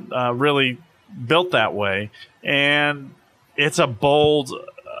wasn't really built that way, and it's a bold,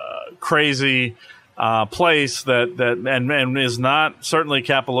 crazy place that is not certainly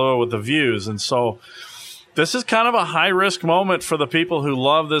Kapalua with the views. And so this is kind of a high-risk moment for the people who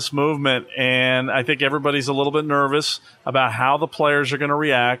love this movement, and I think everybody's a little bit nervous about how the players are going to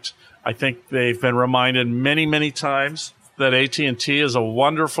react. I think they've been reminded many, many times that AT&T is a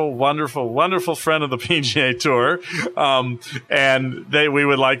wonderful, wonderful, wonderful friend of the PGA Tour, and we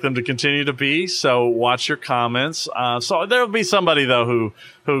would like them to continue to be. So watch your comments. So there will be somebody, though,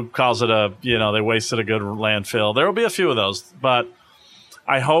 who calls it they wasted a good landfill. There will be a few of those, but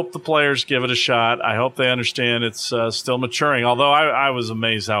I hope the players give it a shot. I hope they understand it's still maturing, although I was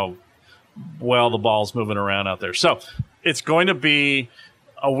amazed how well the ball's moving around out there. So it's going to be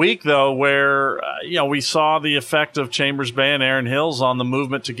a week, though, where we saw the effect of Chambers Bay and Erin Hills on the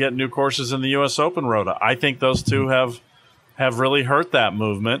movement to get new courses in the U.S. Open Rota. I think those two have really hurt that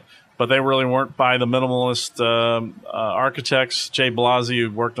movement, but they really weren't by the minimalist architects. Jay Blasey,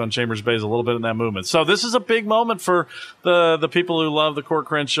 who worked on Chambers Bay, is a little bit in that movement. So this is a big moment for the people who love the Core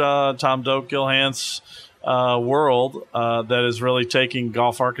Crenshaw, Tom Doak, Gil Hanse world that is really taking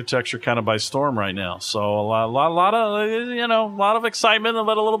golf architecture kind of by storm right now. So a lot of excitement,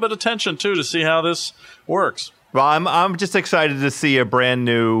 but a little bit of tension too to see how this works. Well, I'm just excited to see a brand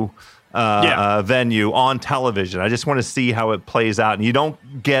new venue on television. I just want to see how it plays out, and you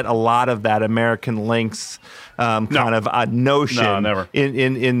don't get a lot of that American Links kind of a notion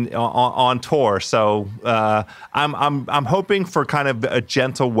on tour. So I'm hoping for kind of a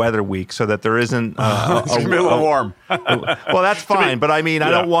gentle weather week so that there isn't it's gonna be a little warm. Well, that's fine, but I mean, I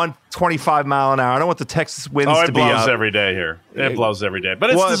don't want 25 mile an hour. I don't want the Texas winds to be up. It blows every day here. It blows every day. But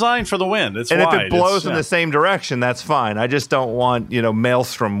it's designed for the wind. It's wide. And if it blows in the same direction, that's fine. I just don't want,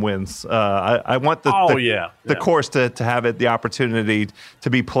 maelstrom winds. I want the course to have the opportunity to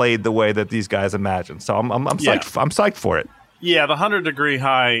be played the way that these guys imagine. So I'm psyched. I'm psyched for it. Yeah, the 100-degree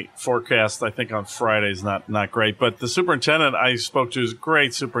high forecast, I think, on Friday is not great. But the superintendent I spoke to is a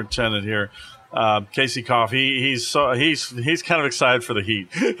great superintendent here, Casey Koff. He's kind of excited for the heat.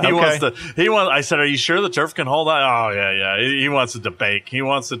 I said, "Are you sure the turf can hold that?" Oh yeah. He wants it to bake. He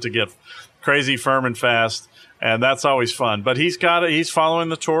wants it to get crazy firm and fast. And that's always fun. But he's following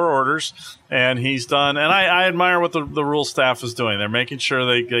the tour orders, and he's done. And I admire what the rule staff is doing. They're making sure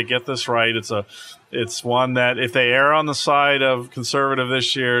they get this right. It's one that if they err on the side of conservative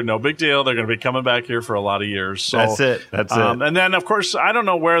this year, no big deal. They're going to be coming back here for a lot of years. So That's it. And then, of course, I don't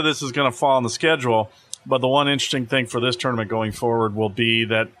know where this is going to fall on the schedule, but the one interesting thing for this tournament going forward will be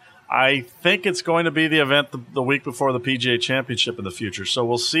that I think it's going to be the event the week before the PGA Championship in the future. So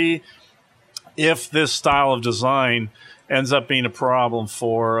we'll see if this style of design ends up being a problem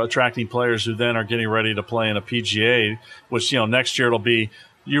for attracting players who then are getting ready to play in a PGA, which, next year it'll be.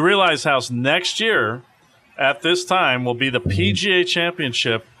 You realize, House, next year at this time will be the PGA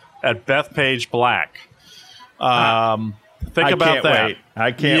Championship at Bethpage Black. Think about that. Wait.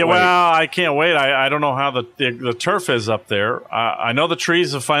 I can't wait. Well, I can't wait. I don't know how the turf is up there. I know the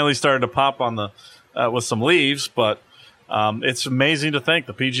trees have finally started to pop on with some leaves, but it's amazing to think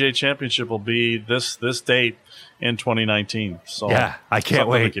the PGA Championship will be this date in 2019. So yeah, I can't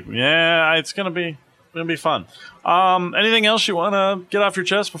wait. It's going to be fun. Anything else you want to get off your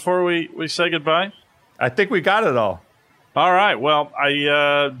chest before we say goodbye? I think we got it all. All right. Well,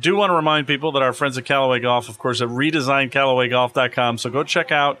 I do want to remind people that our friends at Callaway Golf, of course, have redesigned CallawayGolf.com. So go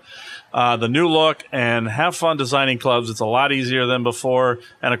check out the new look and have fun designing clubs. It's a lot easier than before.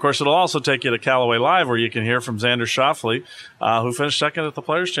 And, of course, it'll also take you to Callaway Live, where you can hear from Xander Schauffele, who finished second at the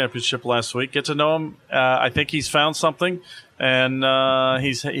Players' Championship last week. Get to know him. I think he's found something, and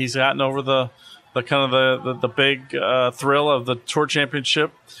he's gotten over the kind of the big thrill of the Tour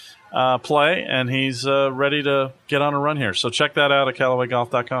Championship play, and he's ready to get on a run here. So check that out at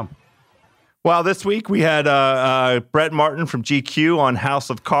CallawayGolf.com. Well, this week we had Brett Martin from GQ on House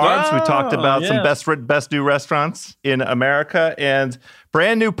of Cards. We talked about some best new restaurants in America, and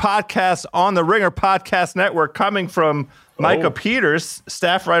brand new podcast on the Ringer Podcast Network coming from Micah Peters,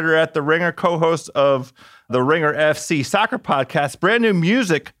 staff writer at the Ringer, co-host of the Ringer FC soccer podcast, brand new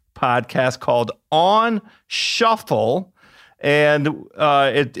music podcast called On Shuffle. And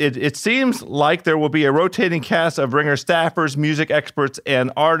it seems like there will be a rotating cast of Ringer staffers, music experts,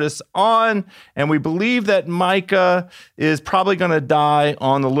 and artists on. And we believe that Micah is probably going to die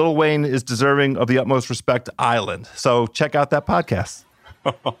on the Lil Wayne is Deserving of the Utmost Respect Island. So check out that podcast.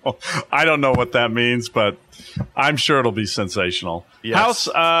 I don't know what that means, but I'm sure it'll be sensational. Yes. House,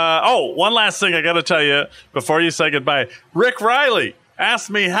 one last thing I got to tell you before you say goodbye. Rick Riley asked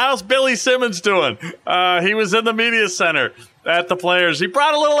me, how's Billy Simmons doing? He was in the media center at the Players. He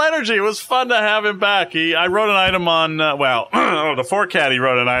brought a little energy. It was fun to have him back. I wrote an item on, the 4Caddy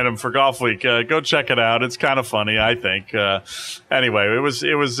wrote an item for Golf Week. Go check it out. It's kind of funny, I think. Anyway,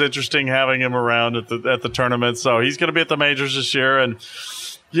 it was interesting having him around at the tournament. So he's going to be at the majors this year. And,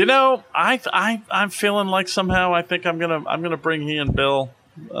 I'm feeling like somehow I think I'm gonna bring he and Bill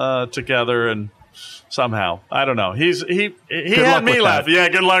together, and somehow, I don't know. He had me laugh. Yeah,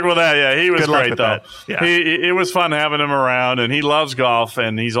 good luck with that. Yeah, he was great though. Yeah. It was fun having him around, and he loves golf,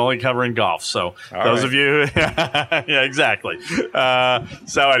 and he's only covering golf. So those of you, yeah, exactly.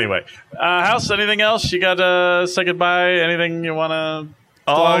 So anyway, House, anything else you got to say goodbye? Anything you want to?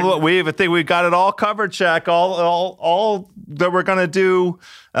 I think we've got it all covered, Shaq. All that we're gonna do.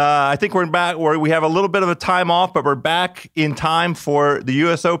 I think we're back where we have a little bit of a time off, but we're back in time for the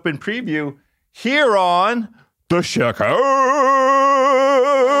U.S. Open preview here on the Shaq House,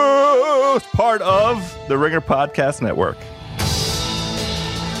 part of the Ringer Podcast Network.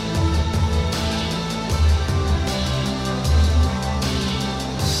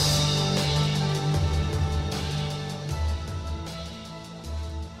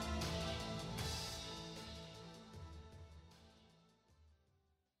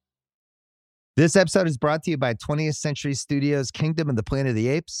 This episode is brought to you by 20th Century Studios' Kingdom of the Planet of the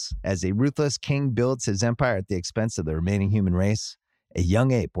Apes. As a ruthless king builds his empire at the expense of the remaining human race, a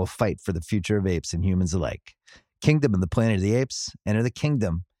young ape will fight for the future of apes and humans alike. Kingdom of the Planet of the Apes. Enter the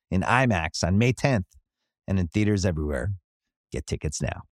kingdom in IMAX on May 10th and in theaters everywhere. Get tickets now.